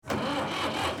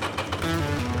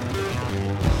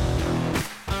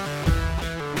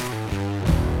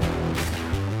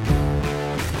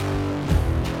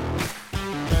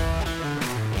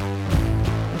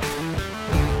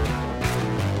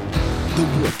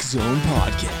Work Zone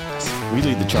Podcast. We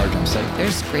lead the charge on site.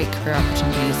 There's great career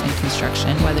opportunities in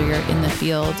construction, whether you're in the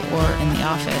field or in the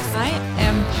office. I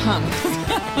am pumped.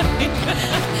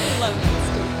 Love this.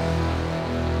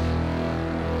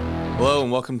 Hello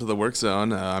and welcome to the Work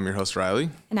Zone. I'm your host, Riley.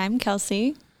 And I'm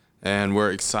Kelsey. And we're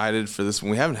excited for this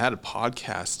one. We haven't had a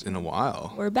podcast in a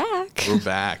while. We're back. We're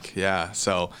back, yeah.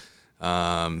 So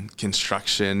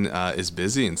construction is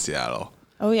busy in Seattle.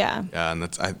 Oh, yeah. Yeah, and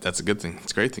that's a good thing.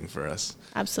 It's a great thing for us.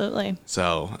 Absolutely.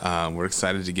 So we're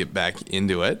excited to get back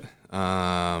into it.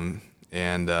 And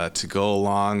to go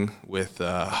along with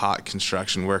hot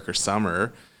construction worker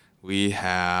summer, we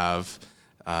have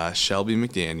Shelby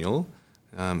McDaniel,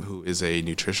 who is a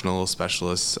nutritional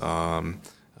specialist,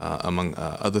 among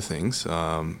other things,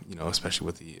 especially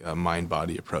with the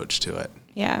mind-body approach to it.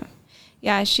 Yeah.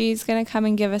 Yeah, she's going to come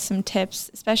and give us some tips,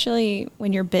 especially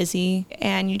when you're busy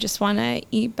and you just want to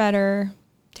eat better,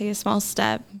 take a small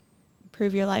step,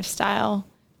 improve your lifestyle,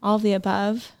 all of the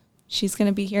above. She's going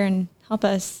to be here and help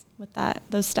us with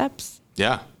those steps.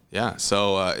 Yeah.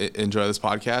 So enjoy this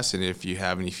podcast, and if you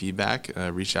have any feedback,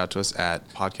 reach out to us at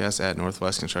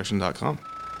podcast@northwestconstruction.com.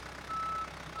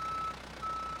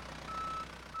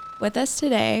 With us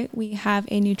today, we have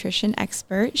a nutrition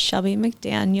expert, Shelby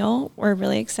McDaniel. We're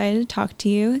really excited to talk to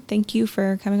you. Thank you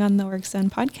for coming on the Work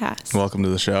Zone podcast. Welcome to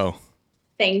the show.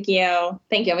 Thank you.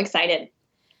 I'm excited.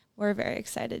 We're very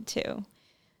excited too.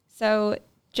 So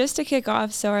just to kick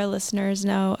off so our listeners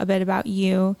know a bit about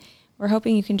you, we're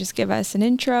hoping you can just give us an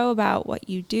intro about what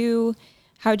you do,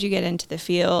 how'd you get into the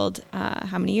field,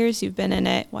 how many years you've been in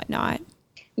it, whatnot.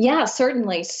 Yeah,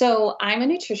 certainly. So I'm a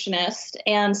nutritionist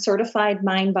and certified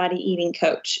mind-body eating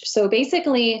coach. So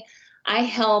basically, I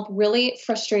help really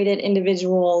frustrated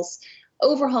individuals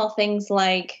overhaul things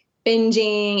like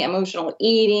binging, emotional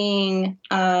eating,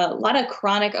 a lot of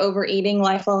chronic overeating,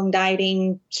 lifelong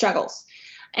dieting struggles.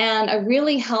 And I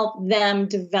really help them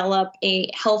develop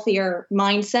a healthier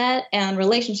mindset and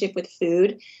relationship with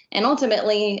food and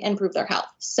ultimately improve their health.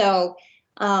 So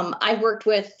I've worked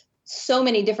with so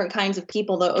many different kinds of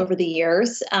people though over the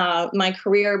years. My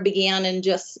career began in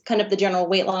just kind of the general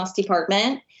weight loss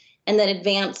department and then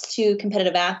advanced to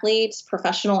competitive athletes,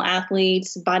 professional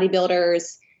athletes,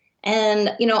 bodybuilders. And,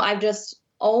 I've just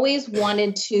always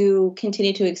wanted to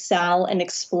continue to excel and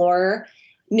explore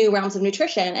new realms of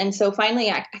nutrition. And so finally,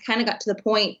 I kind of got to the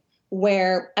point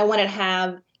where I wanted to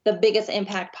have the biggest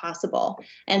impact possible.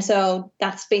 And so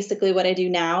that's basically what I do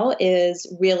now is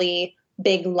really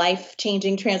big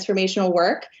life-changing transformational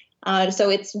work.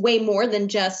 So it's way more than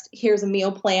just here's a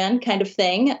meal plan kind of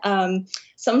thing.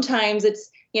 Sometimes it's,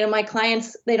 my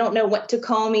clients, they don't know what to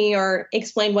call me or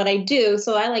explain what I do.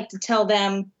 So I like to tell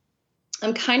them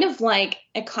I'm kind of like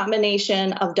a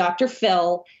combination of Dr.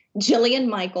 Phil, Jillian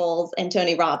Michaels, and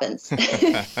Tony Robbins.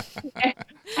 I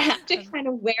have to kind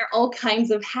of wear all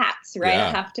kinds of hats, right? Yeah. I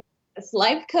have to wear this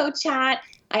life coach hat.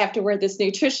 I have to wear this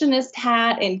nutritionist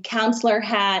hat and counselor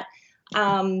hat.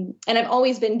 And I've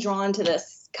always been drawn to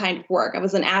this kind of work. I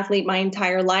was an athlete my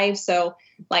entire life. So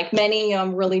like many,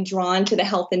 I'm really drawn to the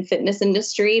health and fitness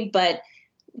industry. But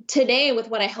today with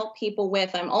what I help people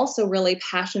with, I'm also really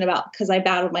passionate about because I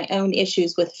battled my own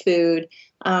issues with food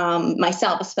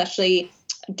myself, especially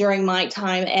during my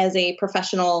time as a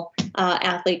professional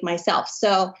athlete myself.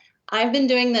 So I've been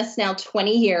doing this now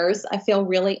 20 years. I feel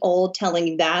really old telling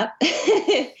you that.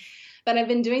 But I've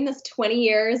been doing this 20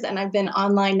 years and I've been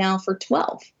online now for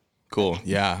 12. Cool.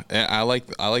 Yeah. And I like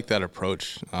that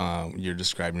approach. You're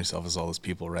describing yourself as all those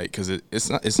people, right? Because it's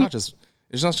not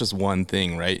just one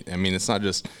thing, right? I mean, it's not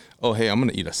just, oh, hey, I'm going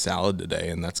to eat a salad today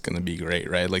and that's going to be great,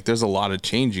 right? Like there's a lot of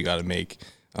change you got to make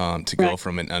to go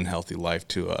from an unhealthy life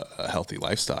to a healthy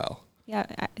lifestyle. Yeah,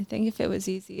 I think if it was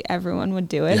easy, everyone would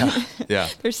do it. Yeah.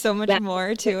 There's so much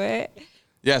more to it.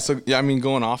 Yeah. So, yeah, I mean,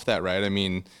 going off that, right? I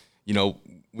mean,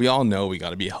 we all know we got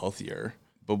to be healthier,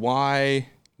 but why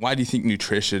do you think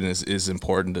nutrition is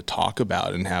important to talk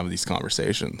about and have these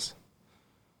conversations?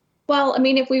 Well, I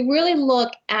mean, if we really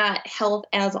look at health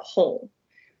as a whole,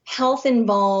 health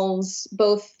involves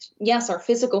both, yes, our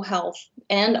physical health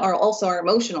and also our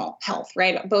emotional health,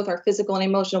 right? Both our physical and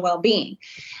emotional well-being.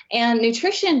 And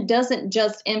nutrition doesn't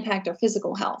just impact our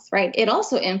physical health, right? It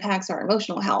also impacts our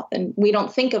emotional health. And we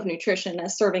don't think of nutrition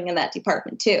as serving in that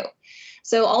department too.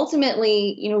 So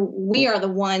ultimately, we are the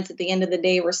ones at the end of the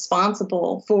day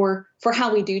responsible for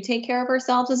how we do take care of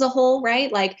ourselves as a whole,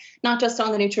 right? Like not just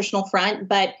on the nutritional front,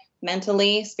 but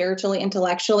mentally, spiritually,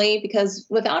 intellectually, because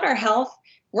without our health,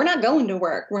 we're not going to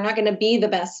work. We're not going to be the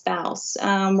best spouse.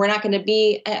 We're not going to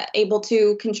be able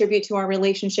to contribute to our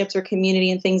relationships or community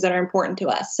and things that are important to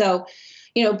us. So,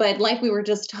 but like we were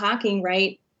just talking,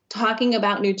 right? talking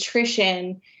about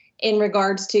nutrition in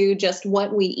regards to just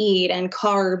what we eat and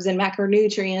carbs and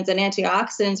macronutrients and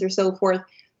antioxidants or so forth,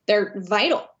 they're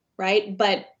vital, right?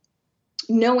 But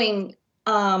knowing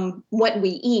what we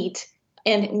eat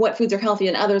and what foods are healthy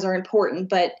and others are important.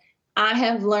 But I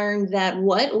have learned that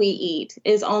what we eat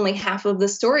is only half of the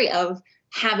story of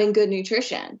having good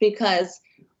nutrition, because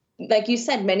like you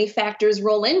said, many factors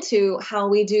roll into how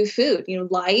we do food,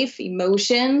 life,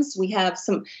 emotions. We have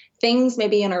some things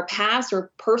maybe in our past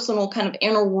or personal kind of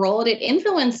inner world. It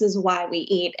influences why we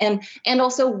eat and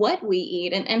also what we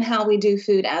eat and how we do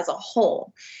food as a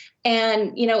whole.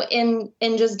 And, in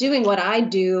just doing what I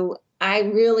do, I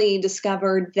really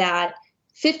discovered that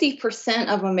 50%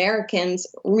 of Americans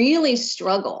really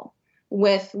struggle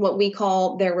with what we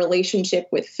call their relationship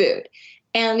with food.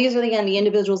 And these are, again, the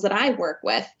individuals that I work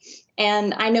with.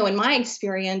 And I know in my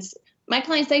experience, my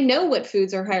clients, they know what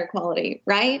foods are higher quality,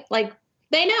 right? Like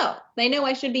they know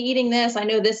I should be eating this. I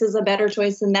know this is a better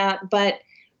choice than that. But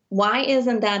why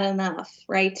isn't that enough,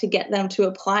 right, to get them to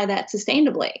apply that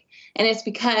sustainably? And it's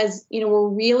because, we're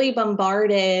really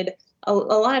bombarded a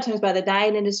lot of times by the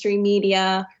diet industry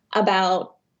media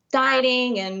about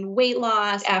dieting and weight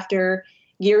loss after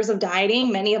years of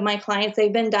dieting. Many of my clients,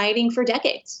 they've been dieting for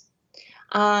decades.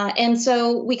 And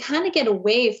so we kind of get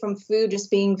away from food just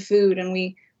being food, and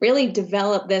we really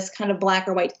develop this kind of black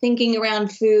or white thinking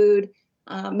around food.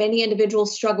 Many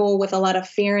individuals struggle with a lot of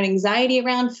fear and anxiety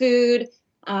around food,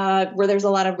 where there's a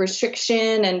lot of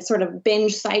restriction and sort of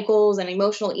binge cycles and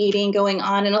emotional eating going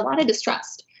on, and a lot of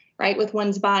distrust, right, with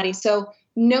one's body. So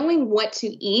knowing what to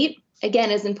eat,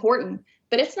 again, is important,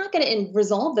 but it's not going to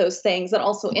resolve those things that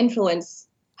also influence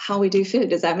how we do food.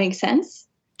 Does that make sense?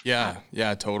 Yeah,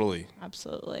 totally.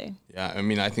 Absolutely. Yeah, I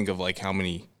mean, I think of like how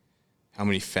many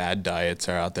fad diets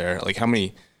are out there. Like how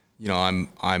many,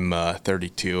 I'm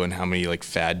 32, and how many like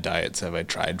fad diets have I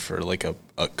tried for like a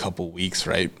couple weeks,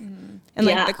 right? And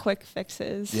like the quick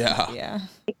fixes. Yeah.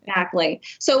 Exactly.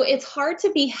 So it's hard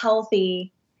to be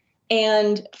healthy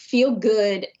and feel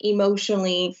good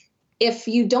emotionally if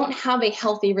you don't have a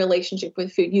healthy relationship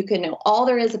with food. You can know all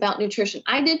there is about nutrition.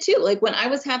 I did too. Like when I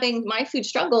was having my food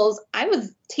struggles, I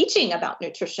was teaching about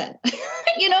nutrition.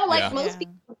 Most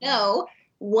people know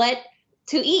what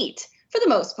to eat for the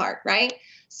most part, right?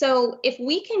 So if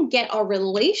we can get our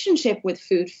relationship with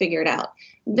food figured out,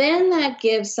 then that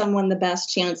gives someone the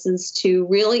best chances to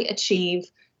really achieve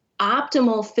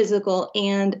optimal physical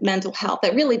and mental health.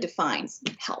 That really defines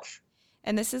health.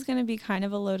 And this is going to be kind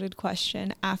of a loaded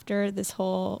question after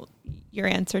your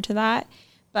answer to that.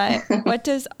 But what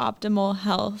does optimal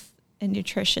health and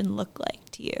nutrition look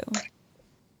like to you?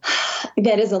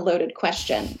 That is a loaded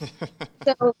question.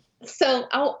 So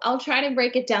I'll try to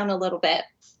break it down a little bit.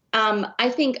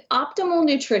 I think optimal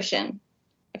nutrition,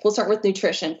 if we'll start with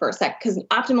nutrition for a sec, because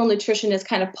optimal nutrition is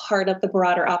kind of part of the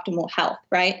broader optimal health,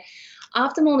 right?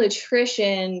 Optimal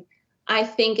nutrition, I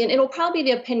think, and it'll probably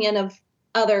be the opinion of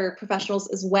other professionals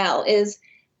as well, is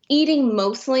eating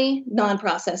mostly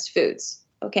non-processed foods.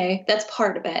 Okay, that's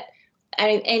part of it.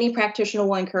 Any practitioner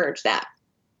will encourage that.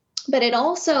 But it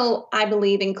also, I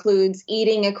believe, includes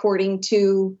eating according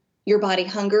to your body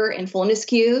hunger and fullness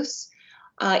cues,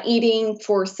 eating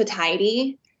for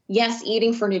satiety, yes,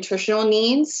 eating for nutritional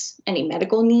needs, any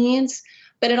medical needs,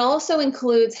 but it also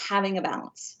includes having a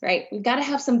balance, right? We've got to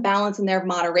have some balance in there of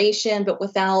moderation, but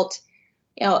without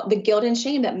the guilt and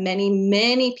shame that many,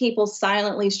 many people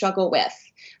silently struggle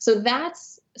with. So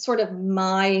that's sort of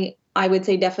my, I would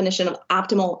say, definition of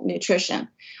optimal nutrition.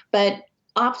 But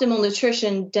optimal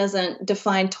nutrition doesn't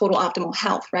define total optimal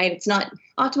health, right? It's not,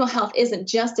 optimal health isn't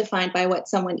just defined by what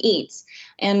someone eats.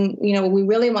 And, we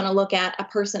really want to look at a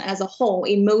person as a whole,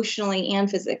 emotionally and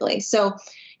physically. So,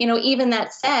 even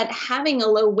that said, having a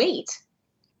low weight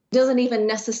doesn't even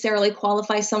necessarily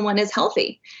qualify someone as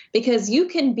healthy, because you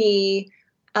can be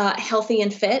healthy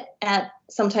and fit at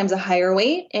sometimes a higher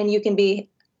weight, and you can be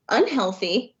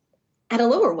unhealthy at a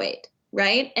lower weight,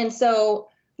 right? And so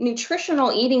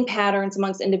nutritional eating patterns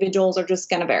amongst individuals are just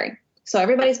going to vary. So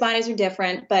everybody's bodies are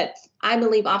different, but I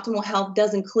believe optimal health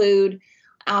does include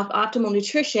optimal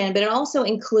nutrition, but it also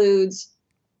includes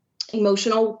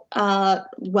emotional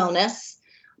wellness,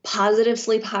 positive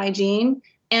sleep hygiene,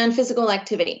 and physical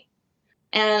activity.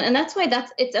 And that's why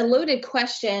it's a loaded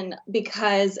question,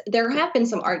 because there have been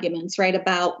some arguments, right,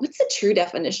 about what's the true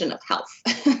definition of health.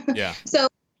 Yeah. So,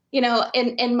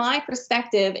 in my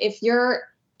perspective, if you're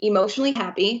emotionally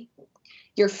happy,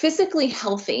 you're physically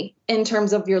healthy in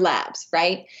terms of your labs,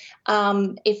 right?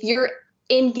 If you're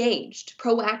engaged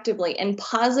proactively in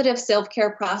positive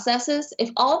self-care processes, if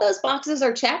all those boxes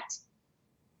are checked,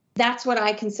 that's what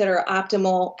I consider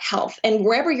optimal health. And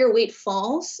wherever your weight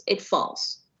falls, it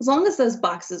falls, as long as those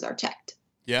boxes are checked.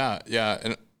 Yeah.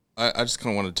 And I just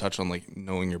kind of want to touch on like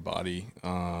knowing your body,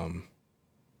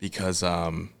 because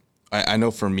I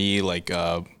know for me, like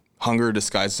hunger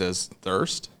disguised as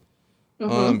thirst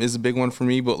is a big one for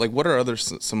me. But like, what are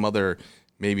some other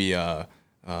maybe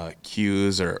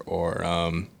cues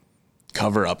or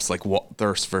cover-ups, like what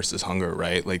thirst versus hunger,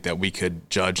 right? Like that we could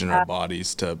judge in our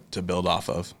bodies to build off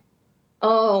of?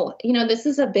 Oh, this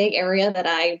is a big area that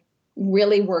I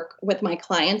really work with my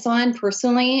clients on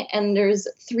personally. And there's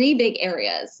 3 big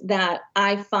areas that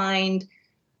I find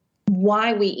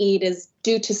why we eat is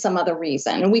due to some other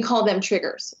reason. And we call them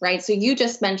triggers, right? So you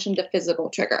just mentioned a physical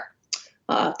trigger,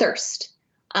 thirst.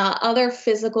 Other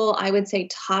physical, I would say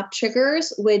top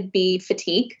triggers would be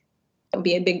fatigue. That would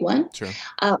be a big one. Sure.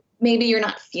 Maybe you're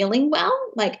not feeling well.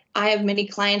 Like I have many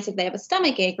clients, if they have a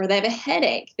stomach ache or they have a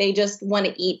headache, they just want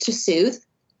to eat to soothe.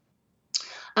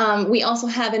 We also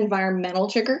have environmental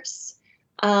triggers,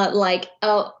 like,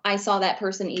 oh, I saw that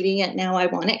person eating it, now I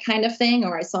want it kind of thing,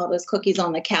 or I saw those cookies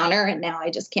on the counter and now I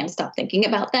just can't stop thinking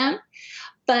about them.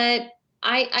 But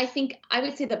I think I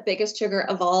would say the biggest trigger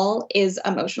of all is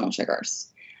emotional triggers.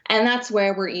 And that's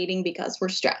where we're eating because we're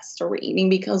stressed, or we're eating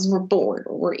because we're bored,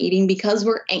 or we're eating because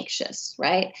we're anxious,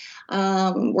 right?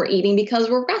 We're eating because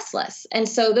we're restless. And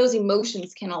so those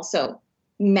emotions can also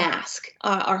mask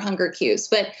our hunger cues.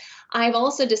 But I've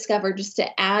also discovered, just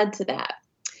to add to that,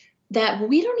 that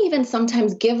we don't even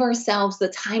sometimes give ourselves the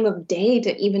time of day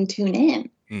to even tune in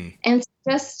and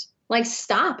just like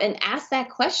stop and ask that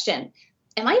question.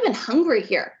 Am I even hungry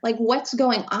here? Like, what's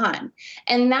going on?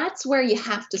 And that's where you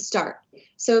have to start.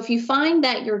 So if you find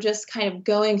that you're just kind of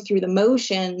going through the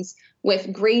motions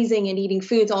with grazing and eating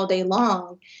foods all day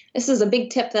long, this is a big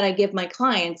tip that I give my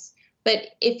clients. But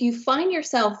if you find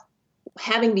yourself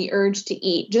having the urge to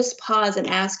eat, just pause and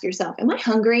ask yourself, am I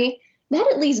hungry? That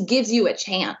at least gives you a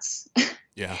chance.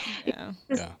 Yeah.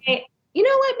 Say, you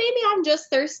know what? Maybe I'm just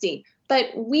thirsty. But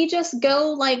we just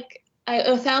go like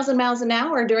 1,000 miles an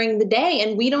hour during the day,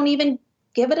 and we don't even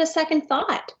give it a second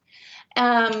thought.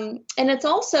 And it's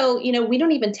also, we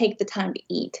don't even take the time to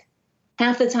eat.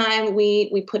 Half the time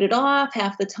we put it off.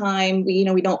 Half the time we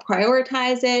don't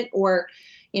prioritize it, or,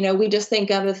 we just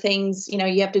think other things,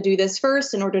 you have to do this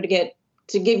first in order to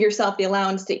give yourself the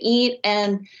allowance to eat.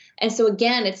 And so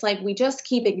again, it's like we just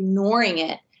keep ignoring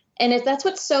it. And that's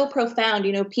what's so profound.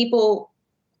 People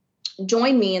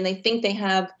join me and they think they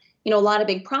have, a lot of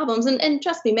big problems. And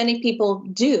trust me, many people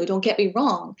do, don't get me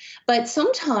wrong. But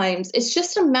sometimes it's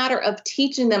just a matter of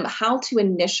teaching them how to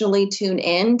initially tune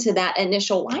in to that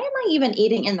initial, why am I even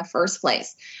eating in the first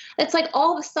place? It's like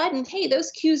all of a sudden, hey,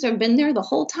 those cues have been there the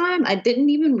whole time. I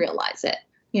didn't even realize it,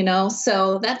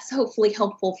 So that's hopefully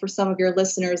helpful for some of your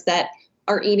listeners that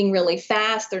are eating really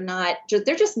fast.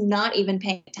 They're just not even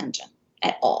paying attention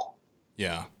at all.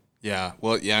 Yeah. Yeah.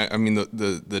 Well, yeah, I mean,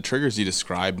 the triggers you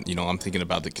described, I'm thinking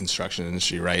about the construction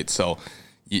industry, right? So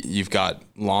you've got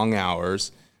long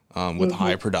hours with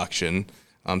high production.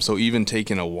 So even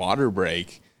taking a water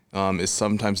break is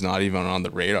sometimes not even on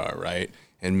the radar, right?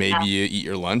 And maybe you eat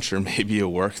your lunch, or maybe you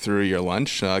work through your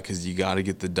lunch because you got to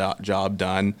get the job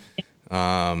done.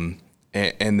 And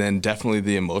then definitely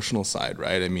the emotional side,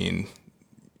 right? I mean,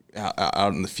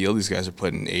 out in the field, these guys are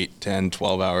putting 8, 10,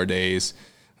 12-hour days.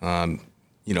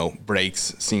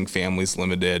 Breaks, seeing families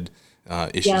limited,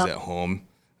 issues at home.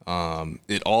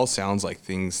 It all sounds like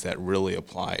things that really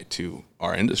apply to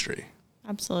our industry.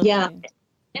 Absolutely. Yeah.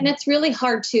 And it's really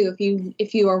hard too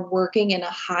if you are working in a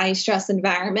high stress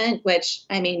environment, which,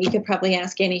 I mean, you could probably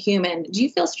ask any human, do you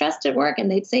feel stressed at work? And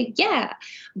they'd say, yeah.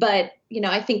 But,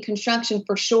 I think construction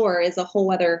for sure is a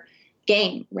whole other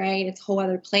game, right? It's a whole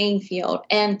other playing field.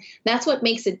 And that's what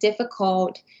makes it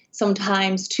difficult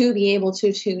sometimes to be able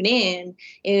to tune in,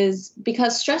 is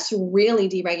because stress really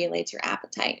deregulates your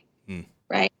appetite,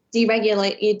 right?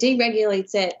 It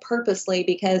deregulates it purposely,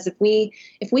 because if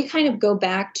we kind of go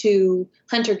back to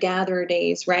hunter-gatherer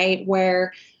days, right,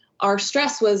 where our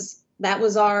stress was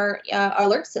our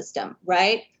alert system,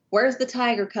 right? Where's the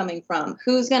tiger coming from?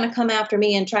 Who's going to come after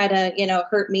me and try to,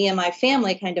 hurt me and my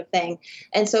family, kind of thing.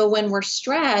 And so when we're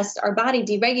stressed, our body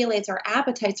deregulates our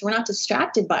appetites. We're not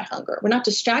distracted by hunger. We're not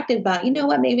distracted by,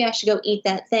 maybe I should go eat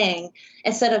that thing,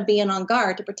 instead of being on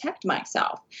guard to protect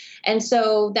myself. And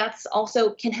so that's also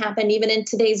can happen even in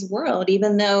today's world,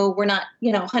 even though we're not,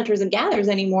 hunters and gatherers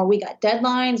anymore. We got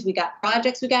deadlines, we got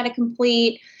projects we got to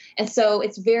complete. And so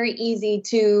it's very easy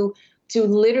to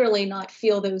literally not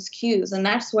feel those cues. And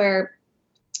that's where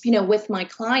with my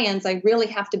clients, I really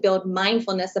have to build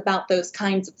mindfulness about those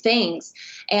kinds of things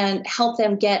and help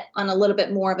them get on a little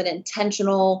bit more of an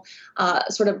intentional,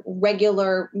 sort of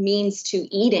regular means to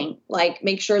eating. Like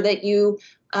make sure that you,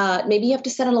 maybe you have to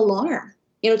set an alarm,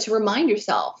 to remind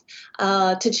yourself,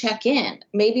 to check in.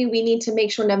 Maybe we need to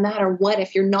make sure no matter what,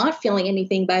 if you're not feeling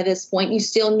anything by this point, you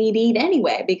still need to eat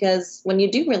anyway, because when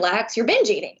you do relax, you're binge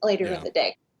eating later in the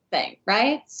day thing,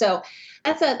 right? So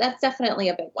that's definitely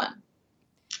a big one.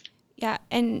 Yeah.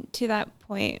 And to that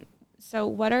point, so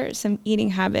what are some eating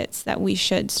habits that we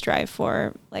should strive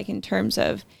for, like in terms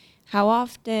of how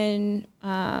often,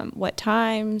 what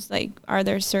times, like, are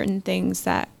there certain things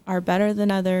that are better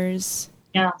than others?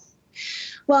 Yeah.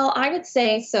 Well, I would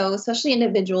say so, especially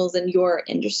individuals in your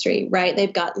industry, right?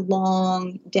 They've got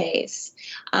long days,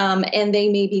 and they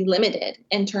may be limited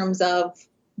in terms of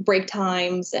break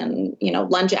times and,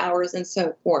 lunch hours and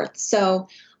so forth. So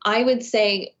I would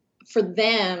say for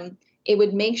them, it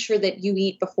would make sure that you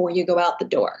eat before you go out the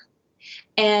door.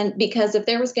 And because if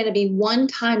there was going to be one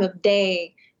time of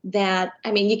day that,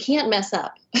 you can't mess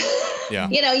up. Yeah.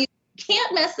 You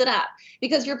can't mess it up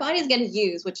because your body's going to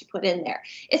use what you put in there.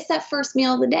 It's that first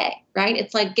meal of the day, right?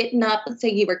 It's like getting up. Let's say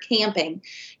you were camping,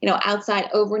 outside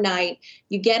overnight.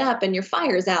 You get up and your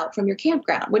fire's out from your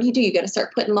campground. What do? You got to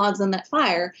start putting logs on that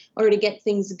fire in order to get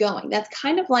things going. That's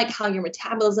kind of like how your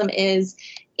metabolism is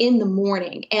in the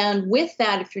morning. And with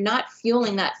that, if you're not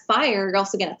fueling that fire, you're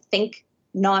also going to think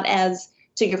not as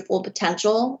to your full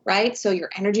potential, right? So your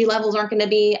energy levels aren't going to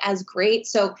be as great.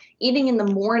 So eating in the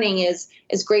morning is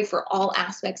great for all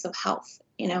aspects of health,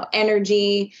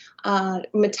 energy,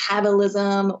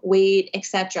 metabolism, weight,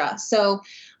 etc. So,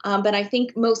 but I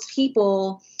think most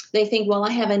people, they think, well,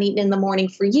 I haven't eaten in the morning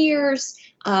for years,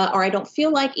 or I don't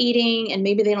feel like eating, and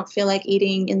maybe they don't feel like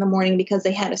eating in the morning because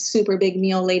they had a super big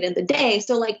meal late in the day.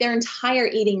 So like their entire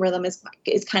eating rhythm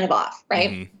is kind of off, right?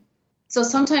 Mm-hmm. So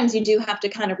sometimes you do have to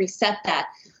kind of reset that,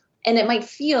 and it might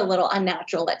feel a little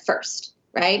unnatural at first,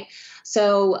 right?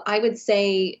 So I would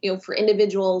say, for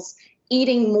individuals,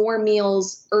 eating more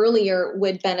meals earlier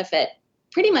would benefit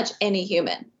pretty much any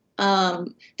human.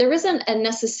 There isn't a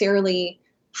necessarily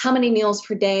how many meals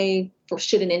per day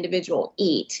should an individual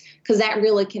eat, because that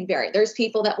really can vary. There's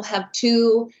people that will have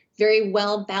 2 very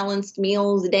well-balanced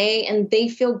meals a day and they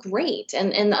feel great.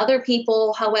 And other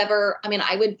people, however,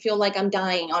 I would feel like I'm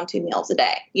dying on 2 meals a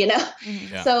day,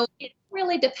 Mm-hmm. Yeah. So it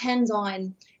really depends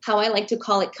on how I like to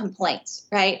call it complaints,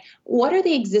 right? What are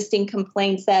the existing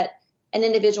complaints that an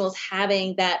individual is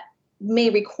having that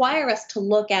may require us to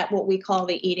look at what we call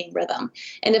the eating rhythm?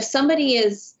 And if somebody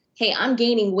is, hey, I'm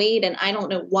gaining weight and I don't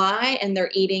know why, and they're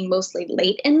eating mostly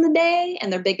late in the day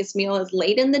and their biggest meal is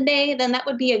late in the day, then that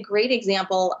would be a great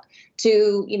example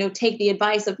to, take the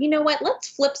advice of, let's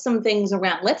flip some things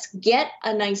around. Let's get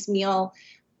a nice meal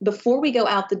before we go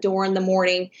out the door in the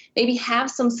morning. Maybe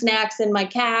have some snacks in my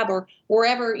cab or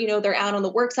wherever, they're out on the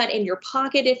work side, in your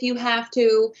pocket if you have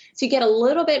to get a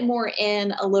little bit more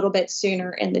in a little bit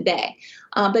sooner in the day.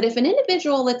 But if an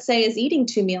individual, let's say, is eating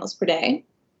 2 meals per day,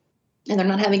 and they're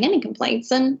not having any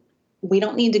complaints, and we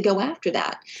don't need to go after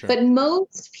that. Sure. But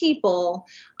most people,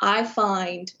 I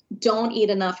find, don't eat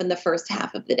enough in the first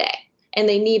half of the day, and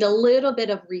they need a little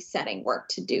bit of resetting work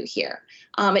to do here.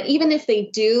 And even if they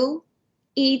do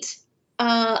eat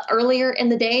earlier in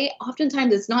the day,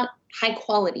 oftentimes it's not high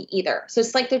quality either. So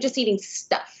it's like they're just eating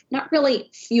stuff, not really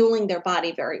fueling their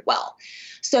body very well.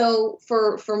 So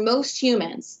for most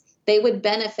humans, they would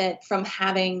benefit from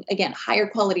having, again, higher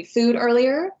quality food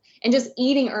earlier, and just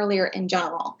eating earlier in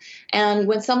general. And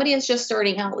when somebody is just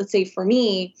starting out, let's say for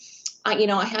me, I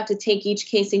have to take each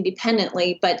case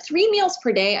independently, but 3 meals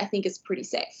per day, I think, is pretty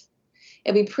safe.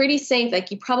 It'd be pretty safe.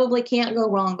 Like, you probably can't go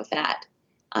wrong with that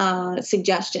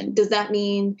suggestion. Does that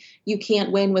mean you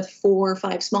can't win with 4 or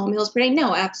 5 small meals per day?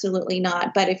 No, absolutely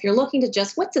not. But if you're looking to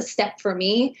just, what's a step for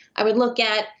me? I would look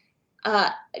at,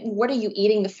 what are you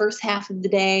eating the first half of the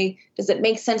day? Does it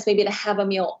make sense maybe to have a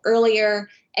meal earlier?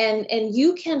 And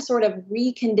you can sort of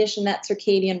recondition that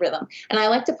circadian rhythm. And I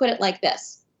like to put it like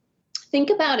this. Think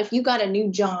about if you got a new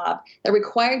job that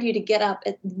required you to get up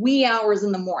at wee hours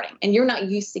in the morning, and you're not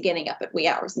used to getting up at wee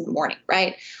hours in the morning,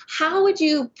 right? How would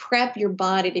you prep your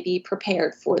body to be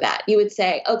prepared for that? You would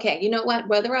say, okay, you know what?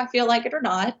 Whether I feel like it or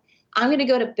not, I'm going to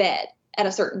go to bed at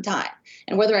a certain time.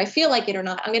 And whether I feel like it or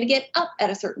not, I'm going to get up at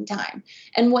a certain time.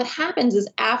 And what happens is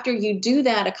after you do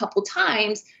that a couple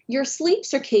times, your sleep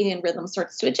circadian rhythm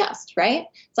starts to adjust, right?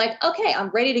 It's like, okay, I'm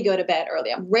ready to go to bed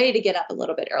early. I'm ready to get up a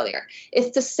little bit earlier.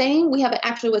 It's the same. We have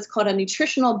actually what's called a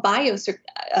nutritional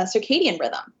circadian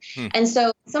rhythm. And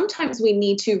so sometimes we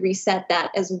need to reset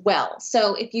that as well.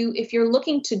 So if you're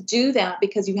looking to do that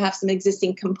because you have some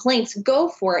existing complaints, go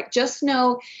for it. Just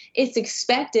know it's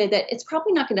expected that it's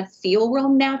probably not going to feel real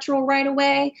natural right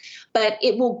away, but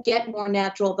it will get more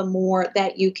natural the more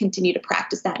that you continue to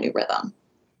practice that new rhythm.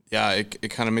 Yeah, it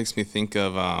kind of makes me think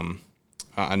of,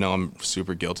 I know I'm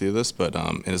super guilty of this, but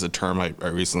it is a term I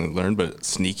recently learned, but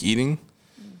sneak eating.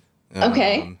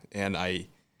 Okay. And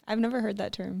I've never heard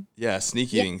that term. Yeah,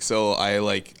 sneak eating. So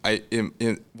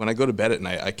when I go to bed at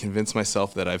night, I convince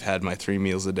myself that I've had my 3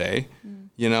 meals a day,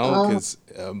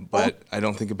 but I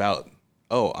don't think about,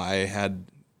 I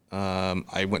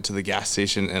went to the gas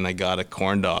station and I got a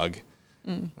corn dog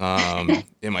in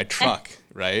my truck,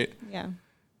 right? Yeah.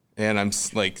 And I'm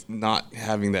like not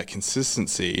having that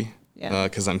consistency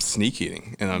because I'm sneak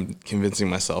eating and I'm convincing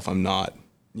myself I'm not,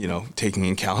 taking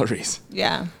in calories.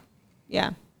 Yeah.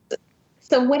 Yeah.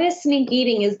 So what is sneak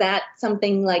eating? Is that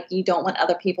something like you don't want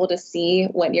other people to see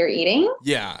what you're eating?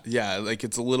 Yeah. Like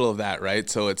it's a little of that, right?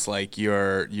 So it's like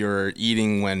you're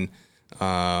eating when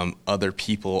other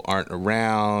people aren't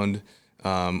around,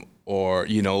 or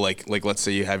like let's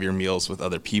say you have your meals with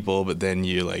other people, but then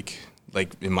you like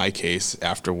in my case,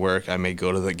 after work, I may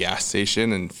go to the gas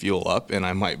station and fuel up, and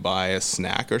I might buy a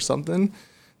snack or something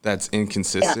that's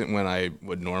inconsistent when I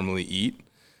would normally eat,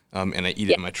 and I eat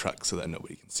it in my truck so that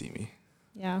nobody can see me.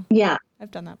 Yeah. Yeah.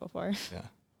 I've done that before. Yeah.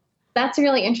 That's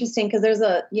really interesting because there's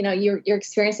you're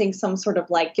experiencing some sort of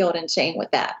like guilt and shame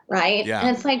with that, right? Yeah.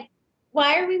 And it's like,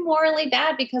 why are we morally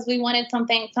bad because we wanted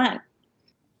something fun?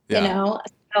 Yeah.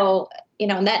 So,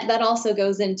 and that also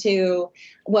goes into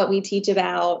what we teach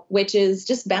about, which is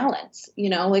just balance,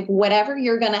 like whatever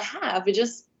you're going to have,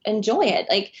 just enjoy it.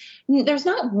 Like there's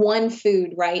not one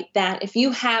food, right? That if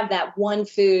you have that one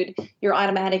food, you're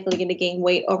automatically going to gain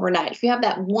weight overnight. If you have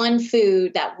that one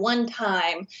food, that one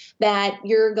time that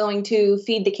you're going to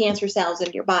feed the cancer cells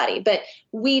in your body. But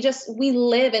we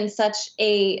live in such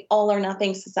a all or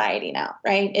nothing society now,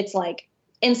 right? It's like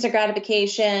instant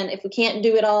gratification. If we can't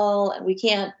do it all and we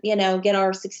can't, get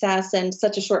our success in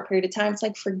such a short period of time, it's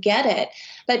like, forget it.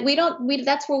 But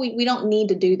that's where we don't need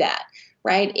to do that,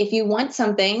 right? If you want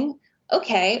something,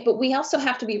 okay, but we also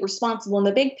have to be responsible in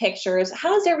the big picture is how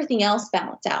does everything else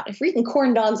balance out? If we're eating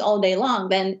corn dogs all day long,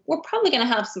 then we're probably going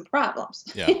to have some problems.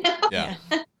 Yeah. Yeah.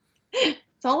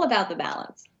 It's all about the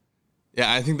balance.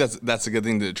 Yeah. I think that's a good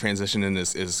thing to transition in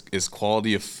is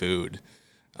quality of food.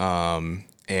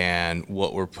 And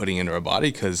what we're putting into our body.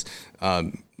 Because,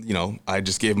 I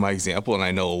just gave my example, and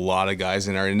I know a lot of guys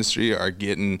in our industry are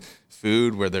getting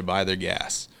food where they buy their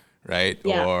gas, right?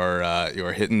 Yeah.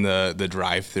 Or hitting the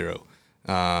drive-through.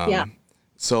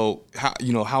 So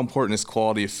how important is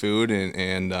quality of food?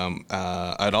 And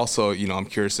I'd also, I'm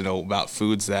curious to know about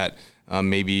foods that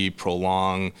maybe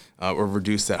prolong or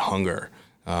reduce that hunger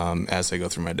as I go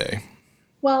through my day.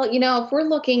 Well, if we're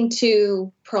looking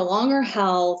to prolong our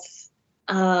health,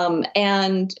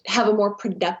 and have a more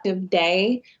productive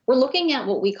day, we're looking at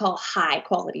what we call high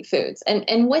quality foods.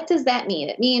 And what does that mean?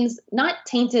 It means not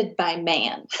tainted by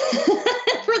man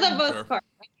for the most part.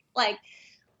 Like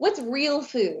what's real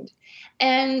food?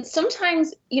 And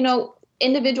sometimes,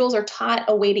 individuals are taught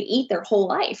a way to eat their whole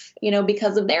life,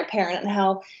 because of their parent and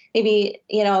how maybe,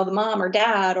 the mom or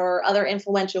dad or other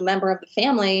influential member of the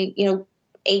family,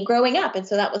 ate growing up. And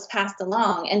so that was passed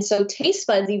along. And so taste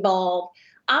buds evolve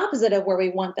opposite of where we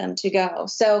want them to go.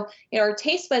 So, our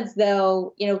taste buds,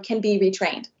 though, can be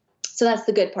retrained. So that's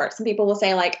the good part. Some people will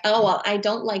say like, oh, well, I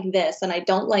don't like this and I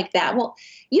don't like that. Well,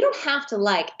 you don't have to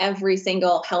like every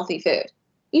single healthy food.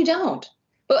 You don't.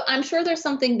 But I'm sure there's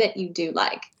something that you do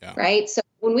like, right? So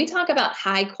when we talk about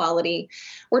high quality,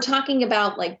 we're talking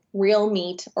about like real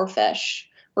meat or fish.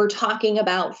 We're talking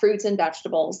about fruits and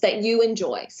vegetables that you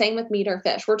enjoy. Same with meat or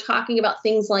fish. We're talking about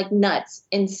things like nuts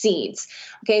and seeds.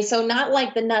 Okay, so not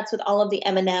like the nuts with all of the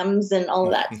M&Ms and all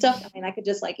of that stuff. I mean, I could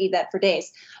just like eat that for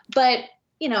days. But,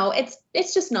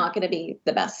 it's just not going to be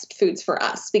the best foods for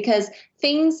us because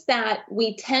things that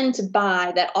we tend to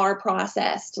buy that are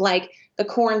processed, like the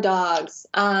corn dogs,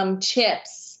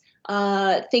 chips,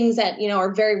 things that,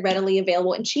 are very readily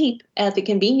available and cheap at the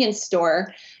convenience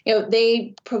store,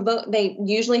 they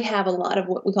usually have a lot of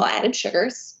what we call added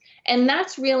sugars. And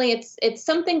that's really, it's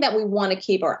something that we want to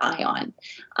keep our eye on,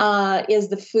 is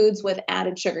the foods with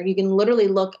added sugar. You can literally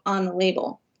look on the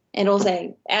label. and it'll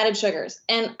say added sugars.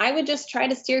 And I would just try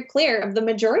to steer clear of the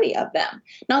majority of them.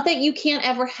 Not that you can't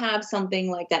ever have something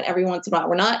like that every once in a while.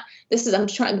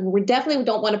 We definitely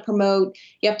don't want to promote,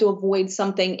 you have to avoid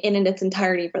something in its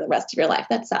entirety for the rest of your life.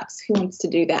 That sucks. Who wants to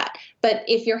do that? But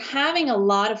if you're having a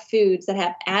lot of foods that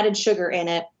have added sugar in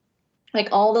it, like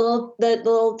all the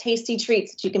little tasty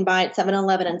treats that you can buy at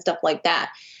 7-Eleven and stuff like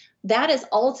that, that is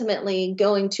ultimately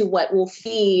going to what will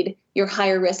feed your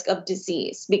higher risk of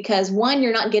disease. Because one,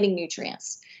 you're not getting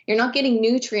nutrients. You're not getting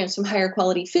nutrients from higher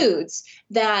quality foods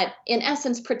that in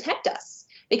essence protect us.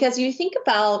 Because you think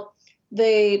about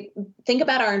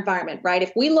our environment, right?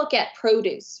 If we look at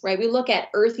produce, right? We look at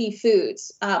earthy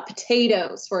foods,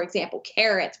 potatoes, for example,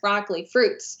 carrots, broccoli,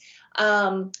 fruits,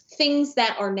 things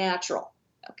that are natural.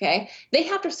 Okay. They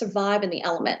have to survive in the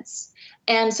elements.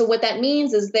 And so what that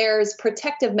means is there's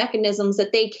protective mechanisms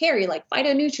that they carry, like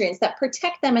phytonutrients that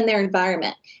protect them in their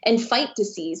environment and fight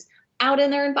disease out in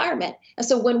their environment. And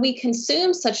so when we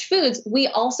consume such foods, we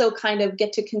also kind of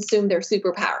get to consume their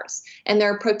superpowers and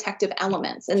their protective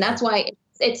elements. And that's why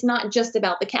it's not just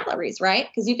about the calories, right?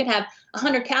 Because you can have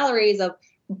 100 calories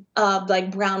of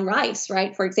like brown rice,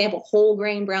 right? For example, whole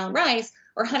grain brown rice,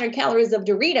 or 100 calories of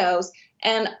Doritos.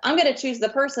 And I'm going to choose the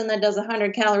person that does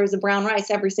 100 calories of brown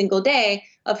rice every single day,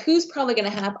 of who's probably going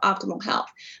to have optimal health.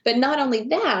 But not only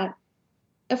that,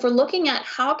 if we're looking at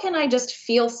how can I just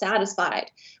feel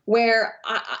satisfied, where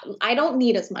I don't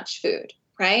need as much food,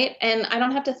 right? And I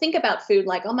don't have to think about food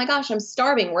like, oh my gosh, I'm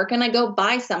starving. Where can I go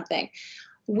buy something?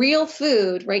 Real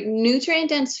food, right?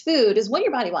 Nutrient-dense food is what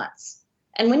your body wants.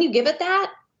 And when you give it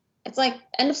that, it's like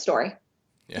end of story.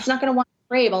 Yeah. It's not going to want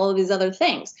crave all of these other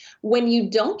things. When you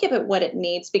don't give it what it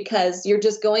needs because you're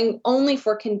just going only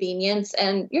for convenience,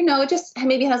 and it just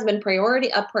maybe hasn't been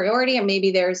a priority, and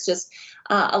maybe there's just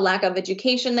a lack of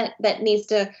education that needs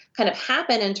to kind of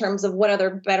happen in terms of what other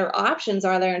better options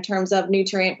are there in terms of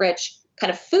nutrient rich kind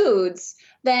of foods,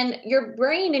 then your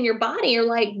brain and your body are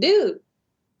like, dude,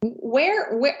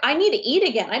 where I need to eat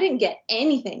again. I didn't get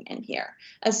anything in here.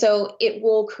 And so it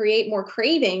will create more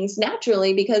cravings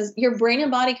naturally, because your brain and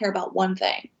body care about one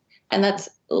thing, and that's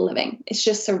living. It's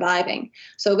just surviving.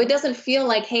 So if it doesn't feel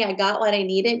like, hey, I got what I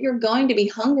needed, you're going to be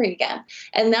hungry again.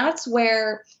 And that's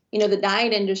where, the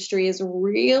diet industry is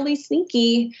really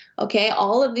sneaky. Okay.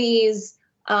 All of these,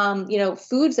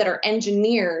 foods that are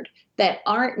engineered, that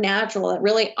aren't natural, that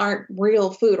really aren't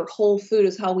real food, or whole food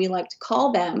is how we like to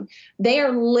call them. They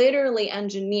are literally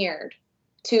engineered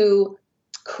to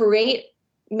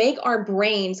make our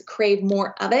brains crave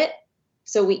more of it.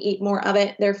 So we eat more of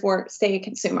it, therefore stay a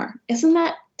consumer. Isn't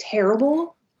that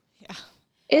terrible? Yeah.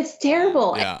 It's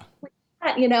terrible. Yeah.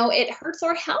 It hurts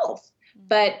our health,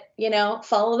 but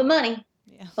follow the money.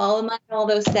 Yeah. Follow the money, all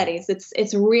those studies.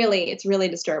 It's really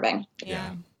disturbing.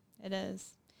 Yeah, it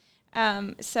is.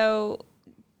 So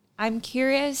I'm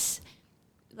curious,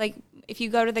 like if you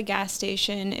go to the gas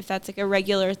station, if that's like a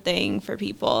regular thing for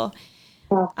people,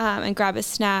 and grab a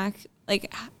snack,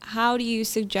 like how do you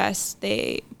suggest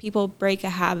people break a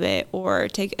habit or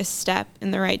take a step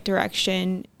in the right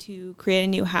direction to create a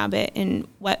new habit, and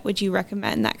what would you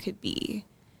recommend that could be?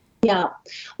 Yeah.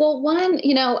 Well, one,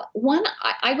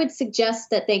 I would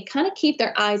suggest that they kind of keep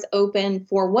their eyes open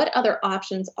for what other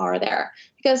options are there.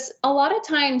 Because a lot of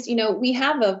times, we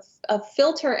have a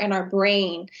filter in our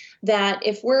brain that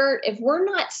if we're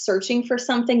not searching for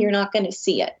something, you're not going to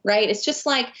see it, right? It's just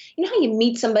like, how you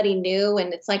meet somebody new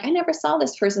and it's like, I never saw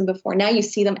this person before. Now you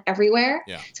see them everywhere.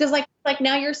 Yeah. It's because like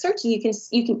now you're searching,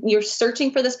 you're searching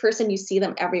for this person, you see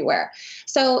them everywhere.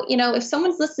 So, if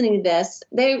someone's listening to this,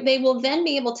 they will then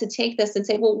be able to take this and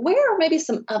say, well, where are maybe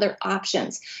some other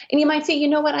options? And you might say, you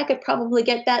know what, I could probably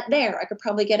get that there. I could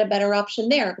probably get a better option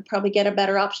there. I could probably get a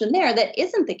better option there that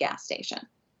isn't the gas station.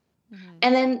 Mm-hmm.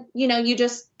 And then, you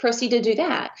just proceed to do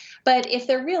that. But if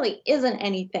there really isn't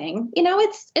anything,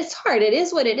 it's hard. It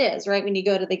is what it is, right? When you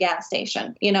go to the gas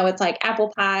station, it's like apple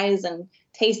pies and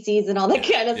tasties and all that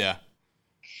kind of stuff.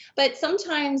 But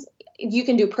sometimes you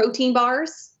can do protein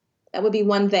bars. That would be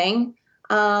one thing.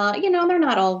 They're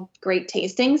not all great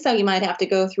tasting, so you might have to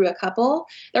go through a couple.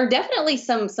 There are definitely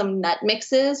some nut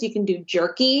mixes. You can do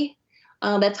jerky.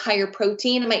 That's higher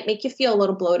protein. It might make you feel a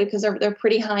little bloated because they're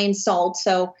pretty high in salt.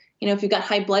 So, if you've got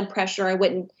high blood pressure, I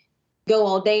wouldn't go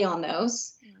all day on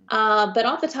those. But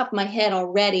off the top of my head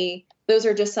already, those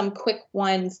are just some quick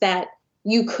ones that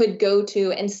you could go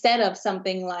to instead of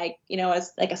something like,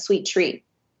 as like a sweet treat.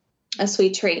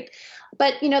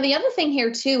 But, the other thing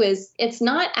here too is it's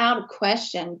not out of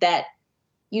question that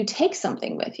you take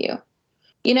something with you.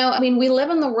 We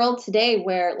live in the world today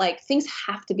where like things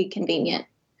have to be convenient.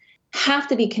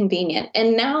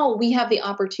 And now we have the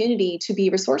opportunity to be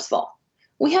resourceful.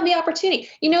 We have the opportunity.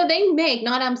 They make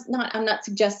I'm not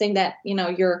suggesting that,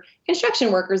 your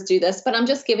construction workers do this, but I'm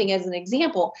just giving as an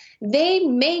example. They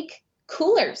make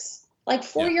coolers like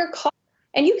for your car,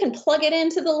 and you can plug it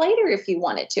into the lighter if you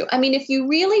wanted to. I mean, if you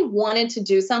really wanted to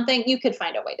do something, you could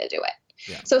find a way to do it.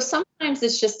 Yeah. So sometimes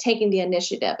it's just taking the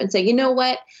initiative and say, you know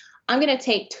what, I'm going to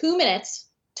take 2 minutes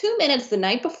the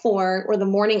night before or the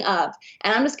morning of,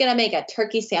 and I'm just going to make a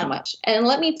turkey sandwich. And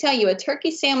let me tell you, a turkey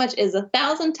sandwich is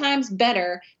 1,000 times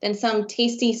better than some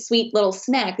tasty, sweet little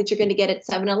snack that you're going to get at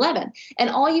 7-Eleven. And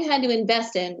all you had to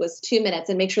invest in was 2 minutes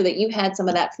and make sure that you had some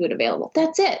of that food available.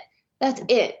 That's it.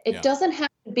 It doesn't have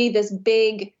to be this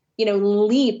big,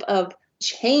 leap of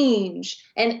change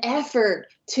and effort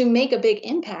to make a big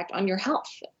impact on your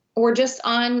health or just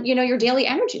on, your daily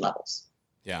energy levels.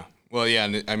 Yeah. Well, yeah,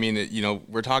 and I mean,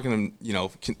 we're talking,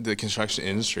 the construction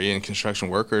industry, and construction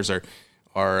workers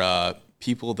are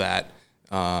people that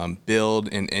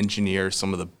build and engineer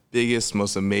some of the biggest,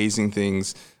 most amazing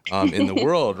things in the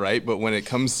world, right? But when it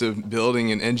comes to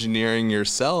building and engineering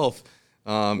yourself,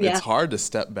 it's hard to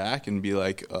step back and be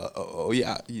like, I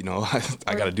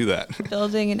got to do that.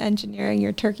 Building and engineering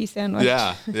your turkey sandwich.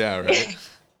 Yeah, right.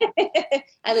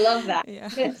 I love that.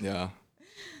 Yeah.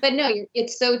 But no,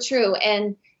 it's so true.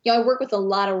 And I work with a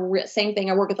lot of same thing.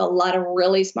 I work with a lot of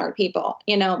really smart people.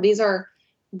 These are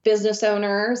business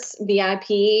owners,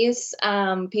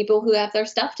 VIPs, people who have their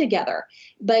stuff together.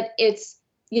 But it's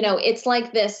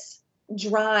like this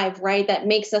drive, right, that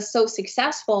makes us so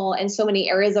successful in so many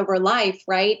areas of our life,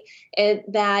 right?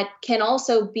 That can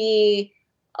also be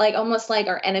like almost like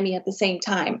our enemy at the same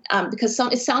time, because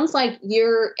it sounds like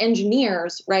your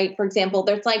engineers, right? For example,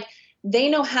 there's like,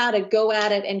 they know how to go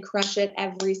at it and crush it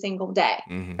every single day,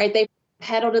 right? They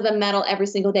pedal to the metal every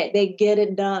single day. They get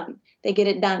it done.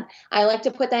 I like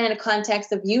to put that in a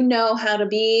context of, how to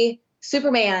be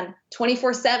Superman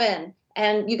 24/7,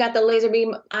 and you got the laser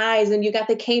beam eyes and you got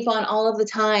the cape on all of the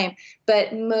time.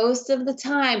 But most of the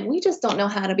time, we just don't know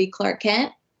how to be Clark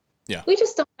Kent. Yeah. We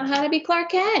just don't know how to be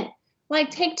Clark Kent. Like,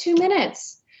 take 2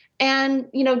 minutes. And,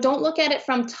 don't look at it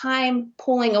from time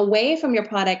pulling away from your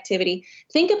productivity.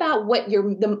 Think about what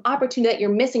the opportunity that you're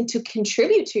missing to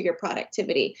contribute to your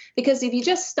productivity. Because if you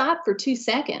just stop for 2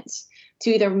 seconds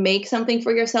to either make something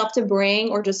for yourself to bring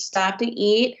or just stop to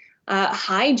eat,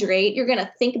 hydrate, you're going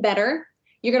to think better.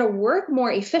 You're going to work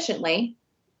more efficiently,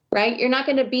 right? You're not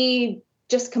going to be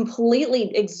just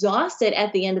completely exhausted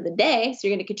at the end of the day. So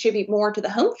you're going to contribute more to the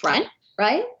home front,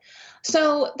 right?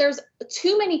 So there's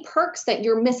too many perks that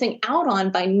you're missing out on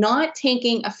by not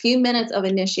taking a few minutes of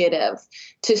initiative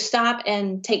to stop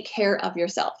and take care of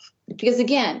yourself. Because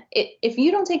again, if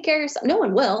you don't take care of yourself, no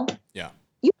one will. Yeah.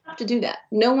 You have to do that.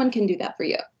 No one can do that for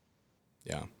you.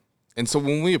 Yeah. And so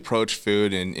when we approach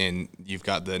food and you've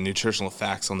got the nutritional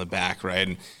facts on the back, right?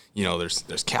 And,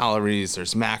 there's calories,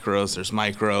 there's macros, there's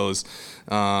micros,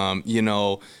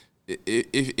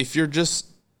 if you're just,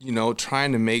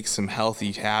 trying to make some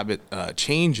healthy habit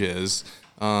changes,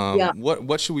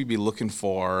 what should we be looking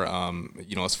for,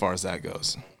 as far as that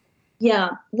goes? Yeah,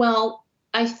 well,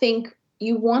 I think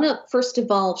you want to, first of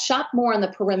all, shop more on the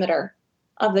perimeter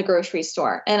of the grocery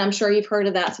store. And I'm sure you've heard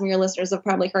of that. Some of your listeners have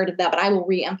probably heard of that, but I will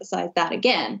re-emphasize that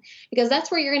again, because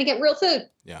that's where you're going to get real food.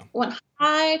 Yeah. You want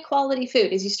high quality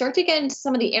food. As you start to get into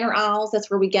some of the inner aisles, that's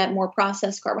where we get more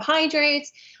processed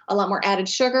carbohydrates, a lot more added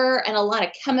sugar, and a lot of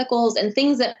chemicals and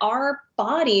things that our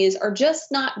bodies are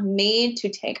just not made to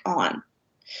take on.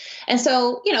 And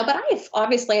so, but I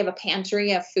obviously have a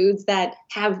pantry of foods that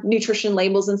have nutrition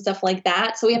labels and stuff like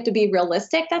that. So we have to be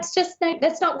realistic. That's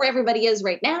not where everybody is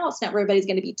right now. It's not where everybody's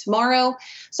going to be tomorrow.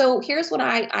 So here's what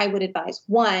I would advise.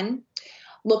 One,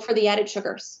 look for the added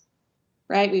sugars,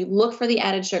 right? We look for the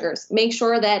added sugars. Make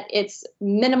sure that it's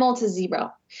minimal to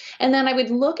zero. And then I would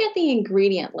look at the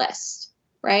ingredient list.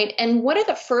 Right? And what are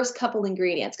the first couple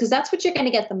ingredients? Because that's what you're going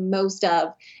to get the most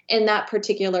of in that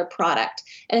particular product.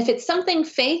 And if it's something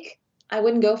fake, I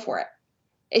wouldn't go for it.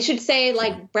 It should say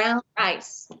like brown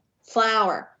rice,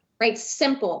 flour, right?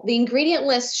 Simple. The ingredient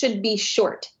list should be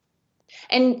short.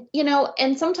 And,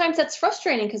 and sometimes that's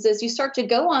frustrating because as you start to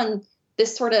go on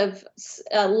this sort of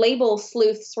label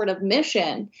sleuth sort of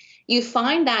mission, you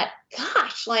find that,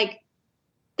 gosh, like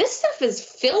this stuff is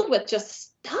filled with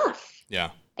just stuff. Yeah.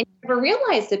 I never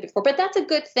realized it before, but that's a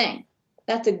good thing.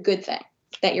 That's a good thing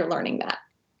that you're learning that.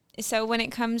 So when it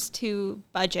comes to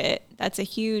budget, that's a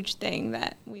huge thing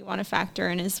that we want to factor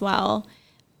in as well.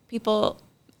 People,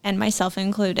 and myself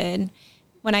included,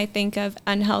 when I think of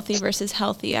unhealthy versus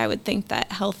healthy, I would think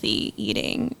that healthy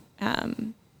eating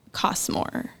costs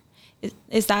more.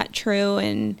 Is that true?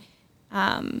 And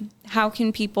how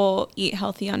can people eat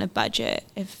healthy on a budget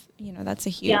if, that's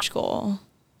a huge goal?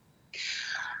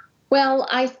 Well,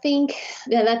 I think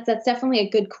that's definitely a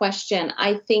good question.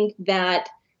 I think that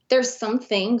there's some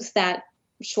things that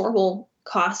sure will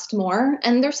cost more,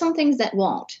 and there's some things that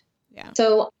won't. Yeah.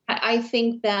 So I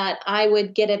think that I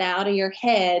would get it out of your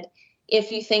head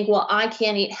if you think, well, I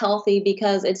can't eat healthy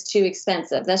because it's too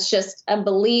expensive. That's just a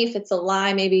belief. It's a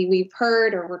lie maybe we've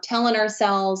heard or we're telling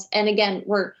ourselves. And again,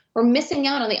 we're missing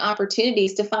out on the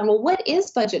opportunities to find, well, what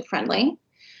is budget friendly?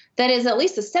 That is at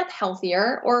least a step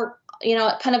healthier, or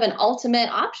kind of an ultimate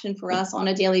option for us on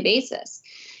a daily basis.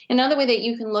 Another way that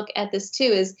you can look at this too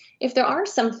is if there are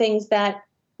some things that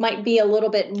might be a little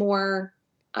bit more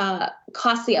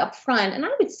costly up front, and I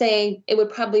would say it would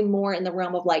probably more in the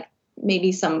realm of like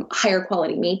maybe some higher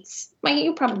quality meats,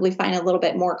 you probably find a little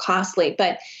bit more costly,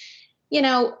 but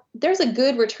there's a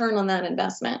good return on that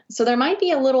investment. So there might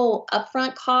be a little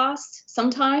upfront cost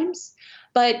sometimes,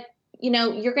 but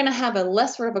you're going to have a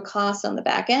lesser of a cost on the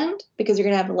back end because you're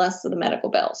going to have less of the medical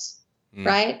bills,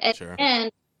 right? And, sure.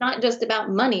 and not just about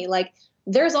money. Like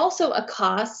there's also a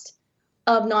cost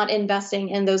of not investing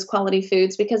in those quality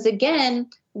foods because again,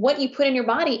 what you put in your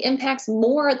body impacts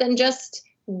more than just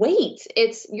weight.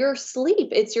 It's your sleep.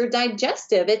 It's your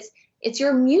digestive. It's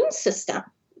your immune system,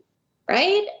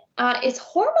 right? It's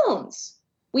hormones.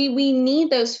 We need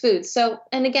those foods. So,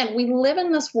 and again, we live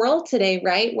in this world today,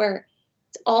 right, where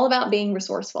it's all about being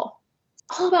resourceful.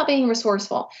 It's all about being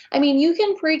resourceful. I mean, you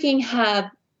can freaking have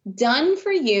done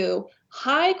for you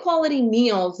high quality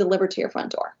meals delivered to your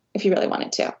front door if you really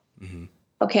wanted to. Mm-hmm.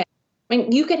 Okay. I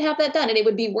mean, you could have that done and it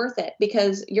would be worth it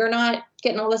because you're not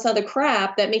getting all this other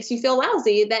crap that makes you feel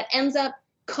lousy that ends up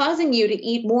causing you to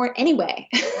eat more anyway.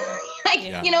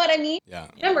 You know what I mean? Yeah.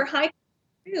 Remember, high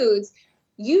foods,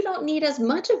 you don't need as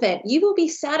much of it. You will be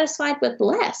satisfied with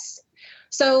less.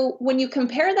 So when you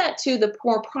compare that to the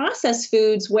more processed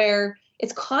foods where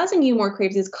it's causing you more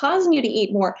cravings, it's causing you to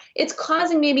eat more, it's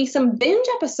causing maybe some binge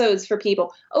episodes for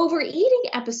people, overeating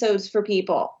episodes for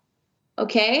people,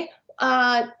 okay?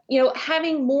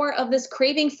 Having more of this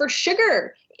craving for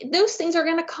sugar, those things are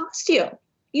going to cost you.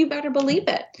 You better believe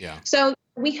it. Yeah. So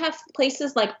we have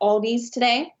places like Aldi's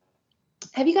today.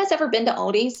 Have you guys ever been to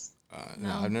Aldi's? No,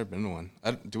 I've never been to one.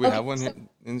 Do we have one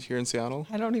here in Seattle?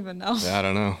 I don't even know. Yeah, I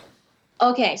don't know.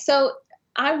 Okay, so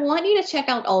I want you to check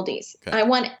out Aldi's. Okay. I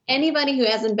want anybody who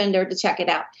hasn't been there to check it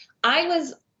out. I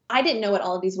didn't know what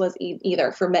Aldi's was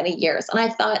either for many years, and I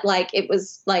thought like it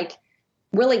was like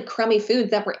really crummy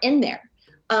foods that were in there.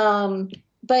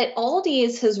 But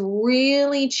Aldi's has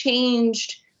really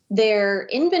changed their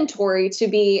inventory to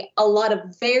be a lot of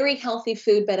very healthy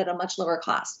food, but at a much lower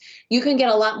cost. You can get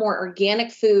a lot more organic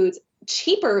foods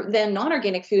cheaper than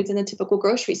non-organic foods in the typical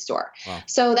grocery store. Wow.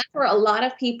 So that's where a lot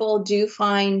of people do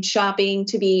find shopping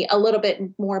to be a little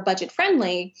bit more budget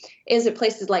friendly is at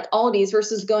places like Aldi's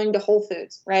versus going to Whole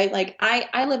Foods, right? Like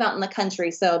I live out in the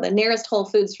country, so the nearest Whole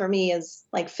Foods for me is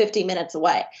like 50 minutes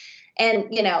away. And,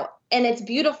 and it's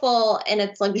beautiful and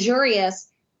it's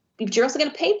luxurious, but you're also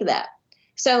going to pay for that.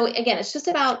 So again, it's just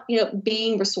about,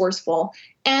 being resourceful.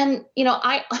 And,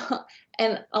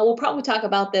 and we'll probably talk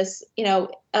about this,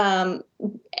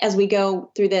 as we go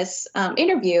through this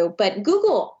interview, but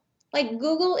Google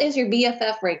is your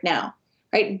BFF right now,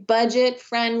 right? Budget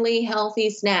friendly,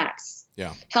 healthy snacks.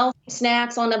 Yeah. Healthy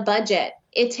snacks on a budget.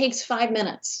 It takes 5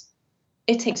 minutes.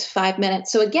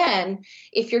 So again,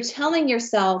 if you're telling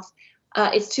yourself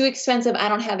it's too expensive, I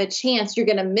don't have a chance, you're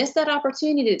going to miss that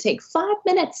opportunity to take 5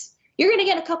 minutes. You're going to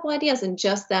get a couple ideas in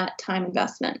just that time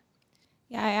investment.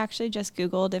 Yeah, I actually just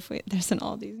Googled if there's an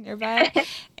Aldi's nearby,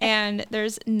 and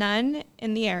there's none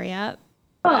in the area.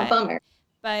 Bummer.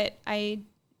 But I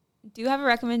do have a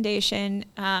recommendation.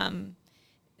 Walmart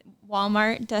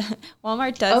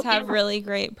does have really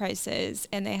great prices,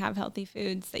 and they have healthy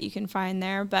foods that you can find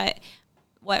there. But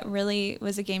what really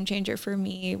was a game changer for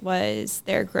me was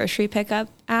their grocery pickup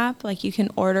app. Like you can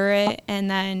order it, and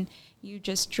then you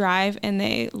just drive and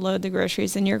they load the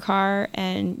groceries in your car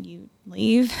and you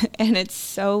leave, and it's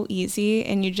so easy,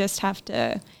 and you just have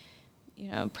to,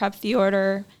 prep the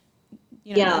order,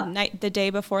 the day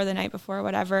before, the night before,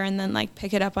 whatever, and then like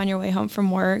pick it up on your way home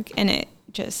from work. And it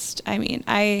just,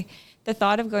 the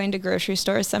thought of going to grocery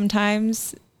stores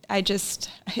sometimes, I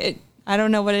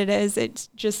don't know what it is. It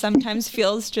just sometimes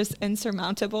feels just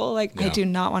insurmountable. Like I do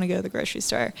not want to go to the grocery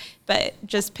store, but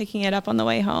just picking it up on the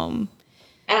way home.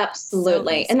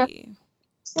 Absolutely. So and that's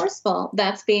resourceful.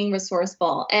 That's being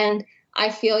resourceful. And I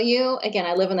feel you. Again,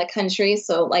 I live in the country,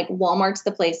 so like Walmart's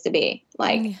the place to be.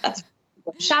 Like that's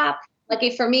shop.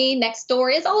 Lucky for me, next door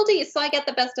is Aldi, so I get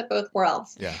the best of both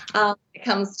worlds. Yeah. It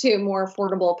comes to more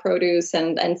affordable produce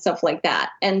and stuff like that,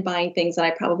 and buying things that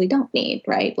I probably don't need,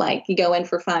 right? Like you go in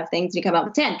for 5 things, and you come out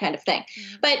with 10 kind of thing.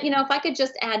 But, if I could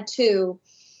just add to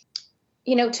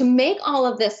make all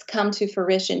of this come to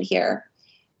fruition here,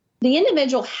 the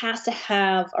individual has to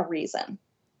have a reason.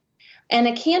 And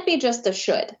it can't be just a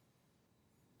should,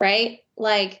 right?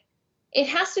 Like it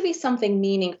has to be something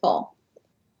meaningful.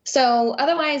 So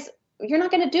otherwise, you're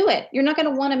not going to do it. You're not going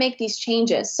to want to make these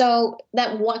changes. So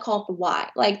that what I call it the why.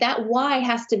 Like that why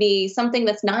has to be something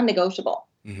that's non-negotiable,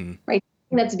 right?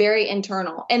 That's very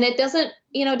internal, and it doesn't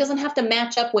have to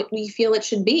match up what we feel it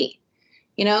should be.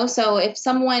 So if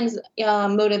someone's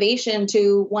motivation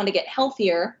to want to get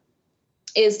healthier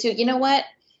is to,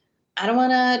 I don't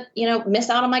want to, miss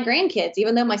out on my grandkids,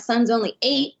 even though my son's only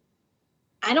 8.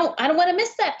 I don't want to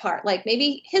miss that part. Like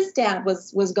maybe his dad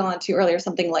was gone too early or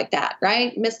something like that,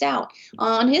 right? Missed out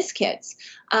on his kids.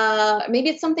 Maybe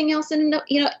it's something else in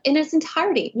its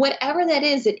entirety. Whatever that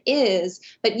is, it is.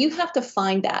 But you have to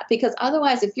find that, because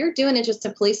otherwise, if you're doing it just to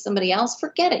please somebody else,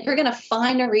 forget it. You're going to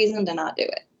find a reason to not do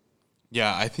it.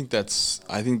 Yeah, I think that's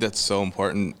so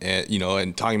important.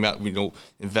 And talking about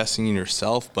investing in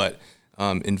yourself, but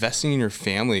investing in your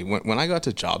family. When I got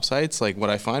to job sites, like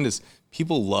what I find is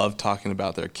people love talking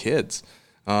about their kids,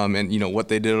 and what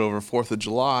they did over 4th of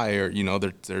July, or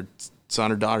their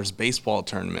son or daughter's baseball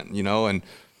tournament. And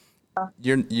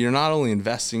you're not only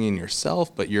investing in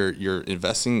yourself, but you're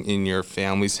investing in your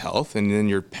family's health, and then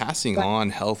you're passing on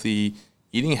healthy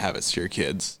eating habits to your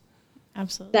kids.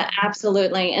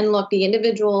 Absolutely. And look, many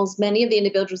of the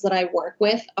individuals that I work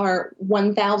with are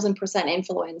 1,000%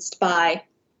 influenced by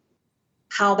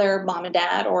how their mom and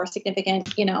dad or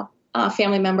significant,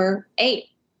 family member ate,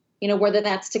 whether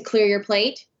that's to clear your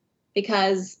plate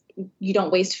because you don't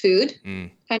waste food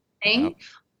kind of thing, yep.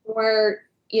 Or,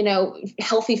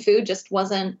 healthy food just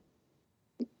wasn't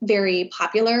very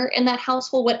popular in that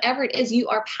household. Whatever it is, you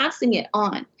are passing it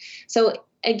on. So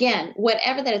again,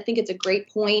 whatever that, I think it's a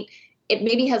great point. It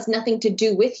maybe has nothing to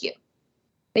do with you.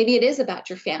 Maybe it is about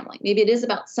your family. Maybe it is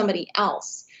about somebody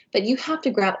else, but you have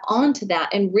to grab onto that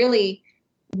and really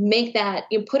make that,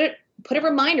 put a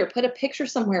reminder, put a picture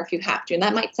somewhere if you have to. And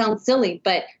that might sound silly,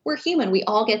 but we're human. We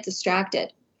all get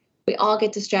distracted.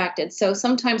 So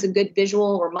sometimes a good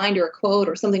visual reminder, a quote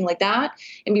or something like that,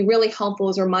 and be really helpful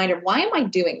as a reminder. Why am I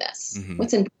doing this?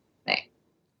 What's important to me?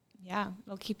 Yeah.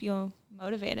 It'll keep you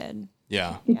motivated.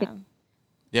 Yeah.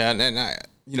 And I,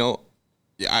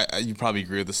 you probably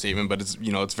agree with the statement, but it's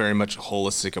very much a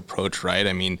holistic approach, right?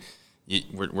 I mean,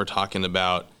 we're talking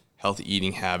about healthy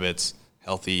eating habits,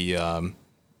 healthy,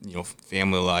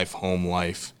 family life, home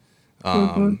life,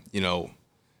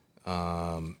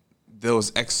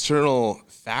 those external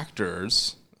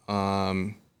factors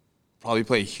probably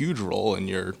play a huge role in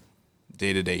your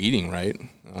day-to-day eating, right?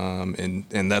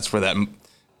 And that's where that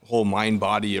whole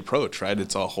mind-body approach, right?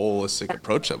 It's a holistic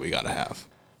approach that we got to have.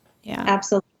 Yeah,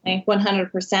 absolutely.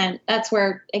 100%. That's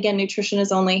where, again, nutrition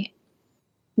is only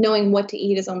knowing what to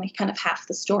eat is only kind of half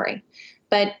the story,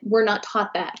 but we're not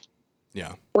taught that.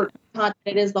 Yeah. We're taught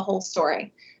that it is the whole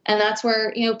story. And that's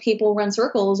where, people run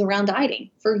circles around dieting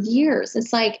for years.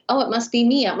 It's like, oh, it must be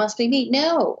me. It must be me.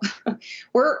 No,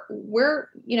 we're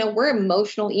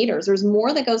emotional eaters. There's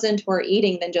more that goes into our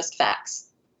eating than just facts.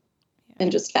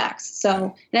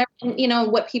 So,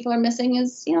 what people are missing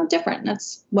is, different. And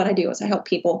that's what I do is I help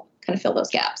people kind of fill those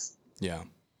gaps. Yeah.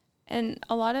 And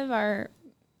a lot of our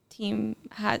team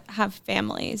have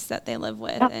families that they live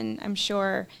with, and I'm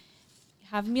sure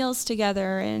have meals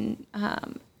together.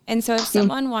 And so if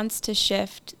someone wants to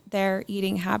shift their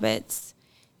eating habits,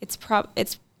 it's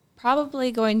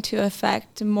probably going to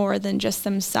affect more than just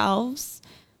themselves.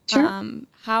 Sure.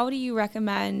 How do you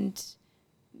recommend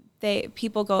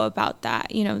people go about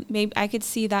that? Maybe I could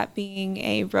see that being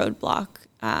a roadblock.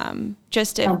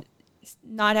 Just if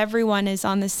not everyone is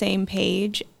on the same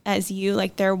page as you,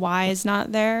 like their why is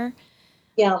not there.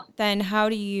 Yeah. Then how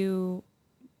do you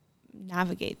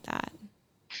navigate that?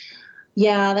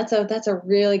 Yeah, that's a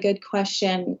really good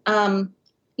question.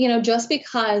 Just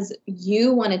because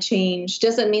you want to change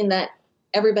doesn't mean that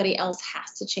everybody else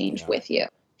has to change with you.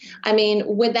 I mean,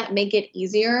 would that make it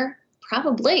easier?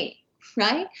 Probably,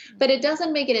 right? But it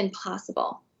doesn't make it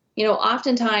impossible.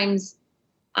 Oftentimes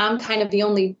I'm kind of the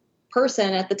only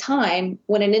person at the time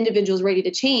when an individual is ready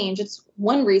to change. It's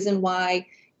one reason why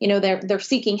they're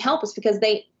seeking help is because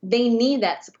they need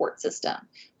that support system,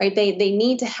 right? They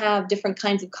need to have different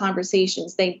kinds of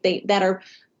conversations that are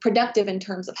productive in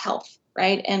terms of health,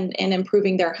 right? And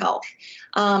improving their health.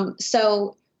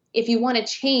 So if you want to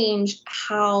change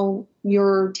how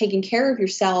you're taking care of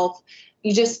yourself,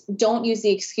 you just don't use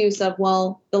the excuse of,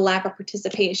 well, the lack of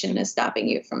participation is stopping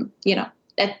you from,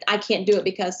 that I can't do it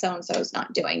because so-and-so is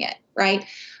not doing it, right?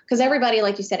 Because everybody,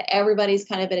 like you said, everybody's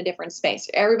kind of in a different space.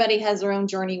 Everybody has their own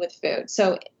journey with food.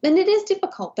 So, and it is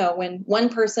difficult though, when one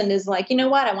person is like, you know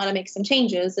what, I want to make some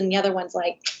changes. And the other one's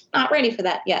like, not ready for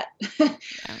that yet. Yeah.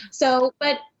 So,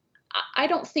 but I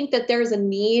don't think that there's a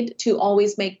need to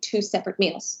always make two separate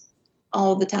meals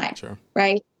all the time, sure.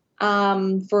 Right?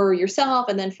 For yourself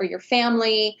and then for your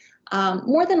family.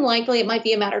 More than likely, it might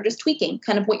be a matter of just tweaking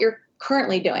kind of what you're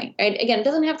currently doing, right? Again, it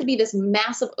doesn't have to be this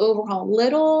massive overhaul.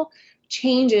 Little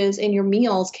changes in your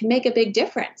meals can make a big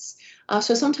difference.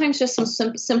 So sometimes just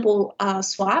some simple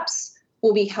swaps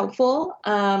will be helpful.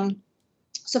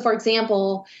 So for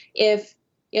example, if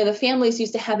the family's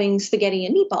used to having spaghetti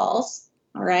and meatballs,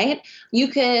 all right,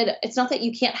 it's not that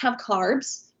you can't have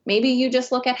carbs. Maybe you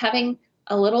just look at having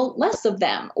a little less of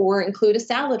them or include a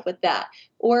salad with that.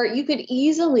 Or you could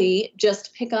easily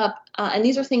just pick up, and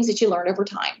these are things that you learn over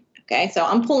time. Okay, so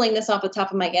I'm pulling this off the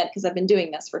top of my head because I've been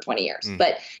doing this for 20 years.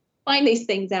 But find these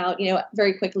things out,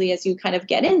 very quickly as you kind of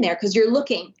get in there, because you're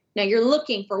looking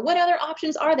for what other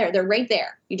options are there. They're right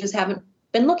there. You just haven't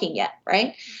been looking yet,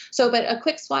 right? So, but a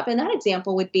quick swap in that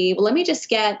example would be, well, let me just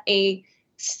get a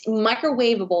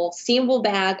microwavable, steamable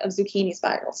bag of zucchini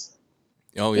spirals.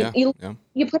 Oh yeah. You put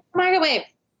it in the microwave,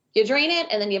 you drain it,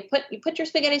 and then you put your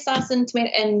spaghetti sauce and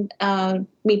tomato and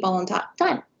meatball on top.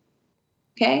 Done.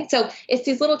 Okay, so it's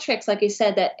these little tricks, like you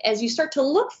said, that as you start to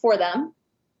look for them,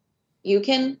 you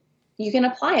can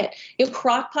apply it.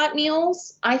 Crock pot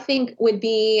meals, I think, would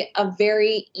be a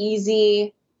very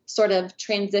easy sort of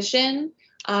transition,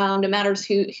 no matter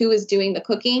who is doing the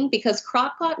cooking, because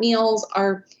crock pot meals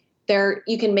are there.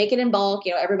 You can make it in bulk.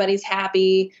 Everybody's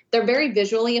happy. They're very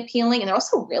visually appealing, and they're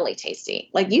also really tasty.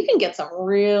 Like, you can get some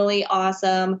really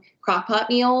awesome crock pot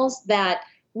meals that,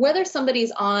 whether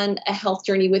somebody's on a health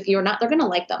journey with you or not, they're going to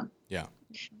like them. Yeah.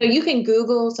 So you can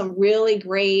Google some really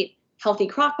great healthy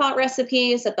crock pot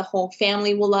recipes that the whole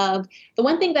family will love. The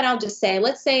one thing that I'll just say,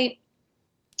 let's say,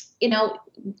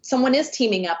 someone is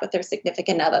teaming up with their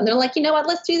significant other and they're like, you know what,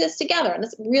 let's do this together. And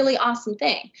it's a really awesome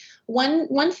thing.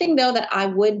 One thing though that I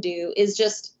would do is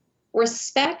just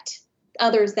respect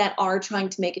others that are trying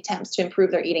to make attempts to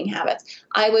improve their eating habits.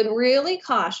 I would really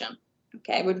caution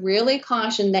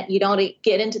that you don't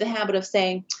get into the habit of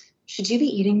saying, should you be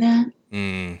eating that?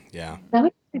 Yeah. Is that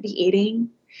what you should be eating?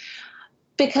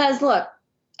 Because look,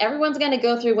 everyone's going to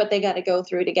go through what they got to go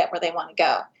through to get where they want to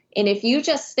go. And if you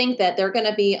just think that they're going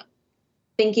to be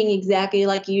thinking exactly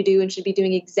like you do and should be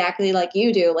doing exactly like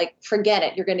you do, like, forget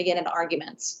it. You're going to get into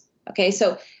arguments. Okay.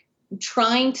 So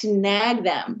trying to nag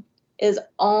them is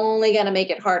only going to make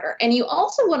it harder. And you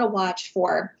also want to watch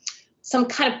for some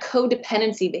kind of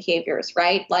codependency behaviors,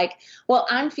 right? Like, well,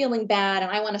 I'm feeling bad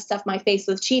and I want to stuff my face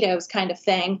with Cheetos kind of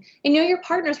thing. And your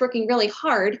partner's working really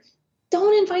hard.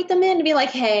 Don't invite them in to be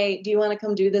like, hey, do you want to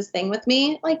come do this thing with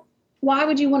me? Like, why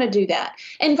would you want to do that?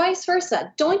 And vice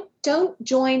versa. Don't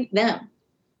join them.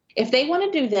 If they want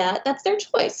to do that, that's their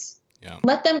choice. Yeah.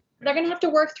 Let them, they're going to have to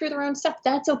work through their own stuff.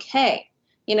 That's okay.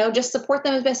 Just support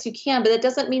them as best you can, but it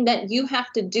doesn't mean that you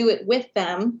have to do it with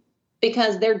them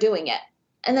because they're doing it.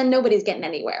 And then nobody's getting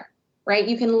anywhere, right?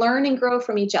 You can learn and grow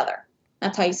from each other.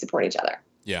 That's how you support each other.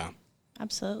 Yeah.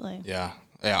 Absolutely. Yeah.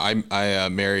 Yeah. I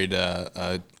married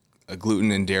a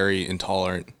gluten and dairy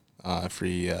intolerant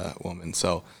free woman.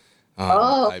 So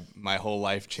my whole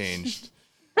life changed.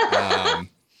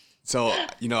 So,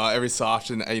 every so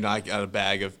often, I got a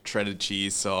bag of shredded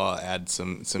cheese, so I'll add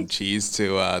some cheese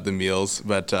to the meals.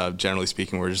 But generally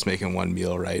speaking, we're just making one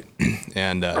meal, right?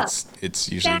 And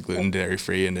it's usually gluten dairy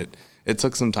free, and it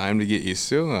took some time to get used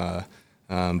to.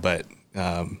 But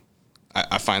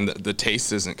I find that the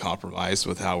taste isn't compromised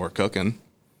with how we're cooking.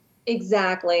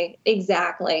 Exactly.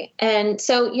 And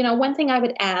so, one thing I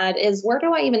would add is, where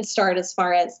do I even start as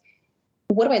far as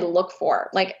what do I look for?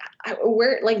 Like,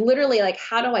 literally,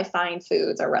 how do I find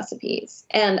foods or recipes?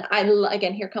 And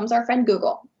again, here comes our friend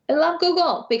Google. I love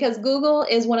Google because Google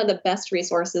is one of the best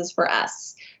resources for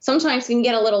us. Sometimes it can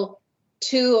get a little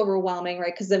too overwhelming,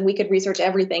 right? Because then we could research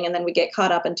everything and then we get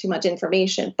caught up in too much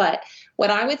information. But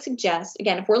what I would suggest,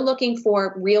 again, if we're looking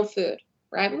for real food,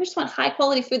 right? We just want high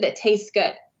quality food that tastes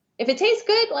good. If it tastes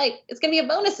good, it's going to be a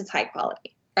bonus. It's high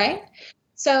quality, right?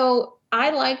 So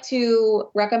I like to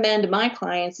recommend to my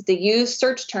clients that they use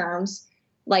search terms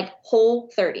like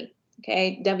Whole30,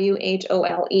 okay,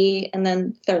 WHOLE, and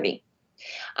then 30,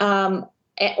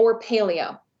 or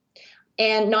paleo.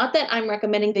 And not that I'm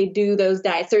recommending they do those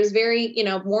diets. There's very,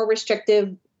 more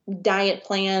restrictive diet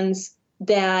plans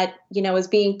that, is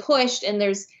being pushed, and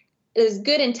there's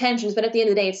good intentions, but at the end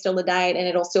of the day, it's still a diet and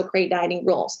it'll still create dieting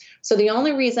rules. So the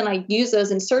only reason I use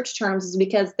those in search terms is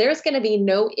because there's going to be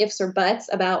no ifs or buts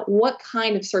about what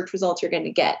kind of search results you're going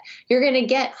to get. You're going to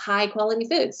get high quality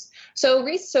foods. So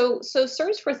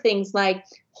search for things like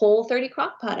Whole30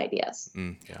 crockpot ideas,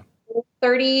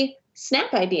 Whole30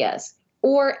 snack ideas,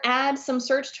 or add some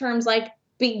search terms like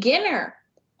beginner,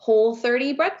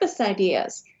 Whole30 breakfast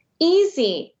ideas,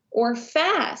 easy or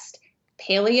fast,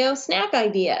 paleo snack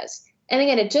ideas. And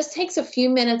again, it just takes a few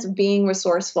minutes of being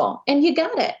resourceful, and you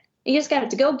got it. You just got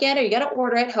to go get it. You got to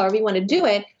order it however you want to do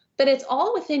it, but it's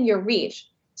all within your reach.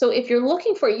 So if you're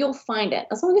looking for it, you'll find it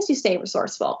as long as you stay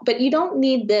resourceful. But you don't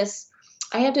need this,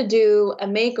 I have to do a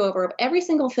makeover of every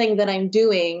single thing that I'm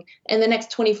doing in the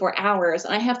next 24 hours,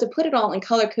 and I have to put it all in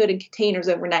color-coded containers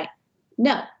overnight.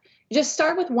 No, just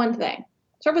start with one thing.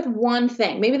 Start with one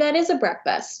thing. Maybe that is a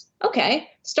breakfast. Okay,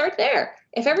 start there.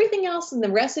 If everything else in the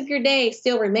rest of your day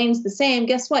still remains the same,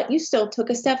 guess what? You still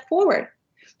took a step forward.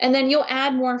 And then you'll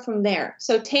add more from there.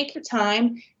 So take your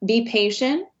time, be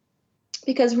patient,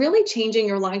 because really changing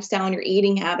your lifestyle and your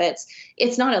eating habits,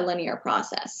 it's not a linear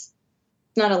process.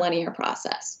 It's not a linear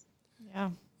process. Yeah.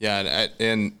 Yeah,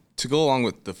 and to go along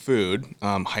with the food,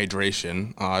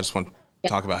 hydration, I just want to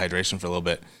talk about hydration for a little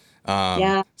bit.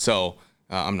 So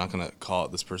I'm not going to call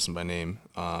out this person by name,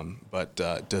 but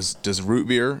does root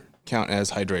beer count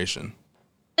as hydration?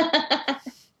 Well,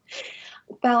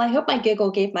 I hope my giggle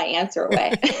gave my answer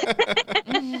away.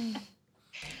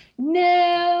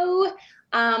 No.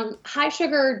 High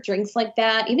sugar drinks like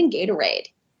that, even Gatorade,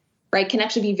 right, can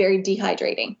actually be very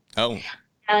dehydrating. Oh.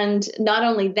 And not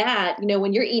only that,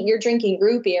 when you're drinking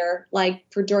root beer, like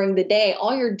for during the day,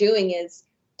 all you're doing is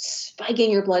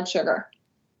spiking your blood sugar.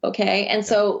 Okay. And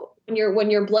so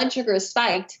when your blood sugar is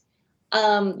spiked,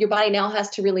 your body now has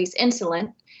to release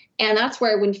insulin. And that's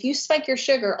where when you spike your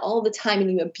sugar all the time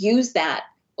and you abuse that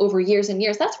over years and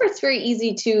years, that's where it's very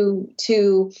easy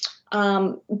to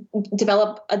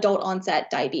develop adult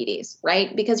onset diabetes,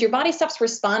 right? Because your body stops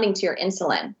responding to your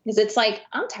insulin because it's like,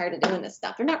 I'm tired of doing this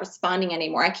stuff. They're not responding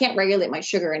anymore. I can't regulate my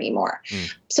sugar anymore.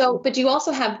 So, but you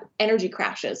also have energy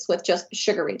crashes with just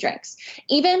sugary drinks.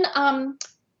 Even,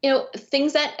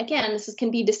 things that, again, can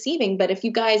be deceiving, but if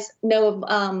you guys know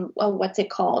of, what's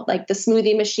it called? Like the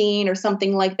smoothie machine or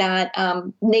something like that,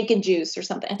 naked juice or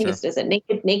something. I think is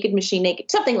it naked machine,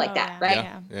 something like that, right?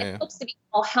 Yeah. It looks to be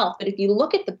all health, but if you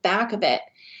look at the back of it,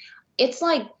 it's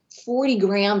like 40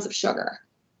 grams of sugar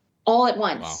all at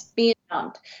once being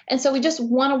dumped. And so we just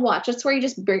want to watch. That's where you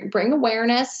just bring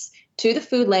awareness to the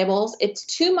food labels. It's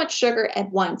too much sugar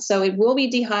at once. So it will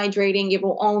be dehydrating. It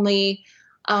will only,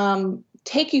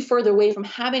 take you further away from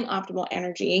having optimal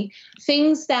energy.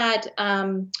 Things that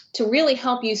to really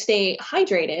help you stay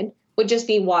hydrated would just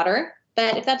be water.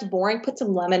 But if that's boring, put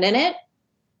some lemon in it.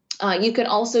 You could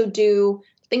also do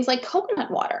things like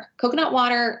coconut water. Coconut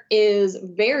water is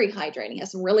very hydrating. It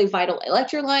has some really vital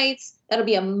electrolytes. That'll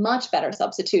be a much better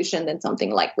substitution than something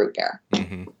like root beer.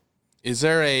 Mm-hmm. Is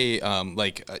there a,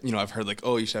 I've heard like,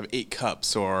 oh, you should have 8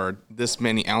 cups or this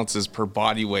many ounces per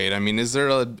body weight. I mean, is there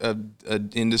a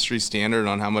industry standard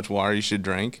on how much water you should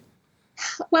drink?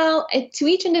 Well, to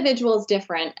each individual is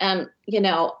different. And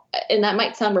that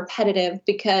might sound repetitive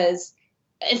because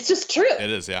it's just true. It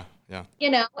is, yeah.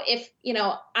 If,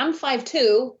 I'm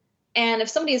 5'2", and if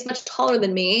somebody is much taller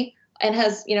than me and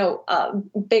has, a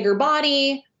bigger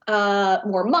body,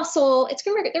 more muscle,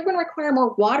 they're going to require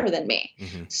more water than me.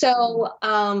 Mm-hmm. So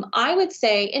I would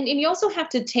say, and you also have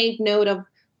to take note of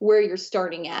where you're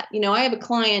starting at. I have a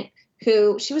client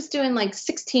who she was doing like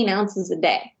 16 ounces a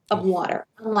day of water.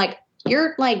 I'm like, I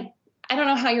don't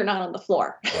know how you're not on the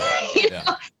floor. I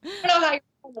don't know how you're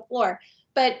on the floor,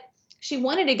 but she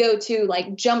wanted to go to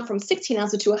jump from 16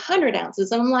 ounces to 100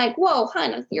 ounces. And I'm like, whoa,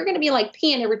 hon, you're going to be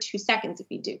peeing every 2 seconds if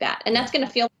you do that. And that's going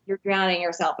to feel like you're drowning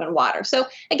yourself in water. So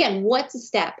again, what's a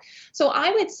step? So I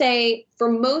would say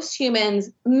for most humans,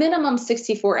 minimum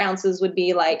 64 ounces would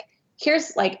be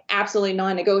here's absolutely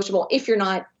non-negotiable. If you're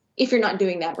not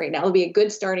doing that right now, it'll be a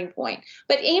good starting point,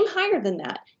 but aim higher than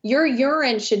that. Your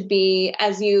urine should be,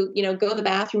 as you go to the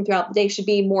bathroom throughout the day, should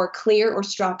be more clear or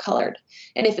straw colored.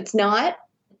 And if it's not,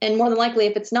 and more than likely,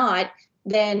 if it's not,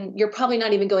 then you're probably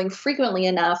not even going frequently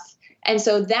enough. And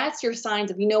so that's your signs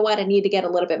of, what, I need to get a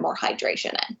little bit more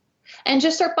hydration in. And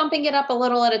just start bumping it up a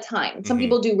little at a time. And some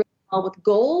people do really well with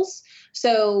goals.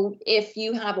 So if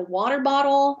you have a water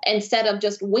bottle, instead of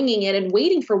just winging it and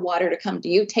waiting for water to come to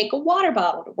you, take a water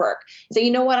bottle to work. So you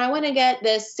know what, I want to get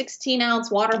this 16-ounce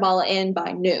water bottle in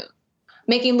by noon.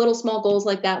 Making little small goals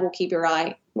like that will keep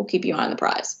you on the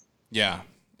prize. Yeah.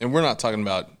 And we're not talking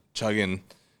about chugging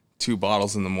 2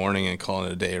 bottles in the morning and calling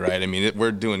it a day, right? I mean,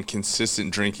 we're doing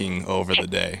consistent drinking over the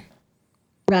day.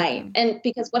 Right. And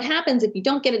because what happens if you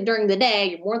don't get it during the day,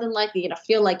 you're more than likely going to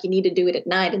feel like you need to do it at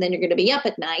night, and then you're going to be up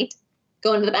at night,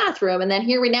 going to the bathroom. And then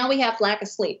now we have lack of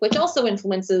sleep, which also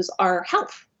influences our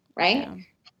health, right? Yeah.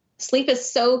 Sleep is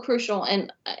so crucial.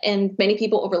 And many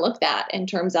people overlook that in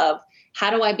terms of, how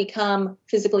do I become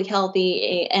physically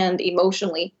healthy and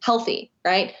emotionally healthy,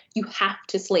 right? You have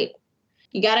to sleep.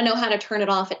 You got to know how to turn it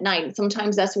off at night. And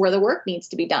sometimes that's where the work needs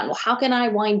to be done. Well, how can I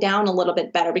wind down a little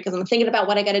bit better? Because I'm thinking about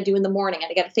what I got to do in the morning.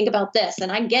 And I got to think about this.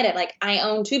 And I get it. Like, I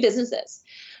own 2 businesses.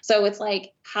 So it's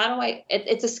like,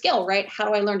 it's a skill, right? How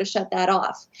do I learn to shut that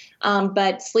off?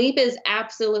 But sleep is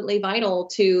absolutely vital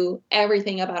to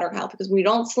everything about our health, because when we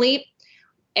don't sleep,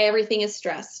 everything is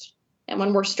stressed. And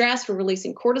when we're stressed, we're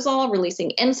releasing cortisol,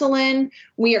 releasing insulin.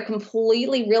 We are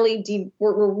completely,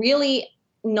 we're really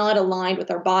not aligned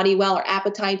with our body well. Our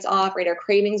appetite's off, right? Our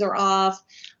cravings are off.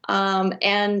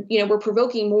 And, we're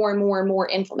provoking more and more and more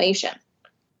inflammation.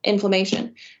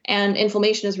 And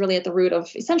inflammation is really at the root of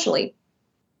essentially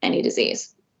any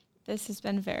disease. This has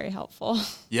been very helpful.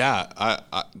 Yeah,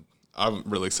 I'm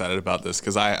really excited about this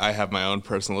because I have my own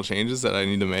personal changes that I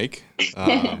need to make.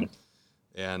 I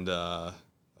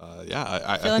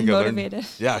think motivated.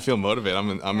 I feel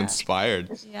motivated. I'm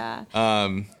inspired. Yeah.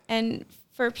 And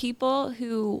for people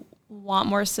who want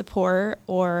more support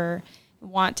or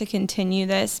want to continue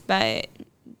this, but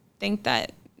think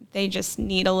that they just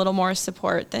need a little more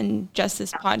support than just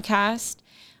this podcast,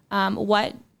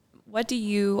 what do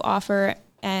you offer,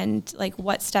 and like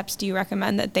what steps do you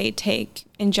recommend that they take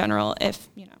in general if.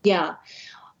 Yeah.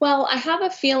 Well, I have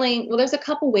a feeling, there's a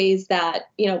couple ways that,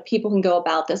 people can go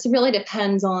about this. It really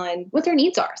depends on what their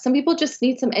needs are. Some people just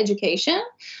need some education,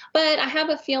 but I have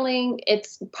a feeling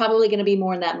it's probably going to be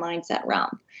more in that mindset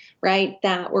realm, right?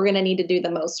 That we're going to need to do the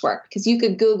most work, because you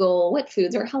could Google what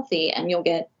foods are healthy and you'll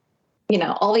get,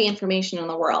 all the information in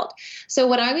the world. So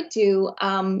what I would do,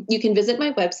 you can visit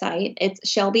my website. It's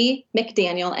Shelby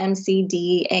McDaniel,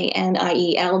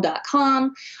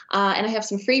 McDaniel.com. And I have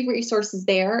some free resources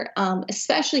there,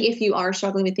 especially if you are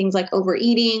struggling with things like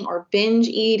overeating or binge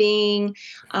eating.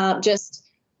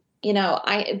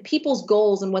 People's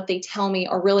goals and what they tell me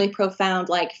are really profound.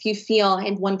 Like, if you feel, I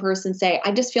had one person say,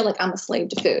 I just feel like I'm a slave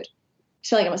to food. I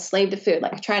feel like I'm a slave to food.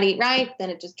 Like, I try to eat right, then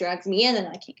it just drags me in and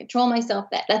I can't control myself.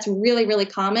 That's really, really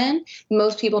common.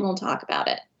 Most people don't talk about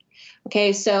it.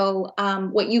 Okay. So,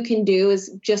 what you can do is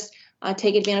just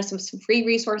take advantage of some free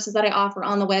resources that I offer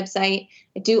on the website.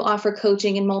 I do offer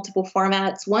coaching in multiple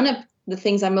formats. One of the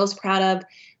things I'm most proud of,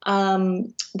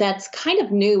 that's kind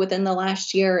of new within the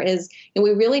last year is, we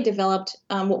really developed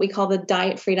what we call the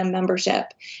Diet Freedom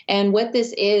membership. And what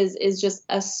this is just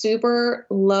a super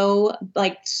low,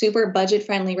 super budget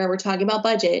friendly, where we're talking about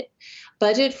budget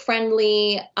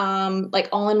friendly,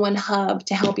 all-in-one hub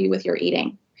to help you with your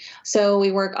eating. So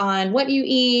we work on what you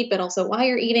eat, but also why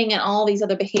you're eating and all these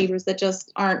other behaviors that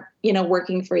just aren't,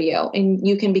 working for you. And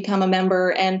you can become a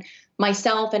member, and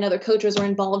myself and other coaches are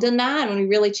involved in that. And we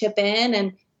really chip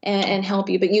in and help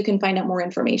you, but you can find out more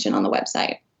information on the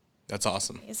website. That's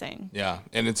awesome. Amazing. Yeah.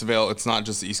 And it's available. It's not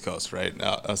just the East Coast, right?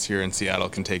 Us here in Seattle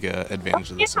can take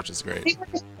advantage of this, which is great. People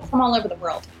are from all over the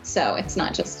world. So it's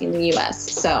not just in the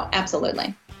US. So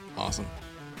absolutely. Awesome.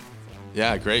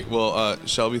 Yeah, great. Well,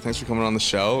 Shelby, thanks for coming on the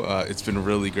show. It's been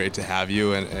really great to have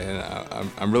you. And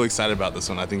I'm really excited about this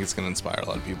one. I think it's going to inspire a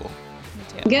lot of people. Me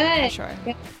too. Good. For sure.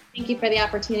 Good. Thank you for the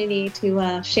opportunity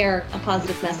to share a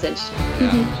positive message.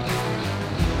 Yeah.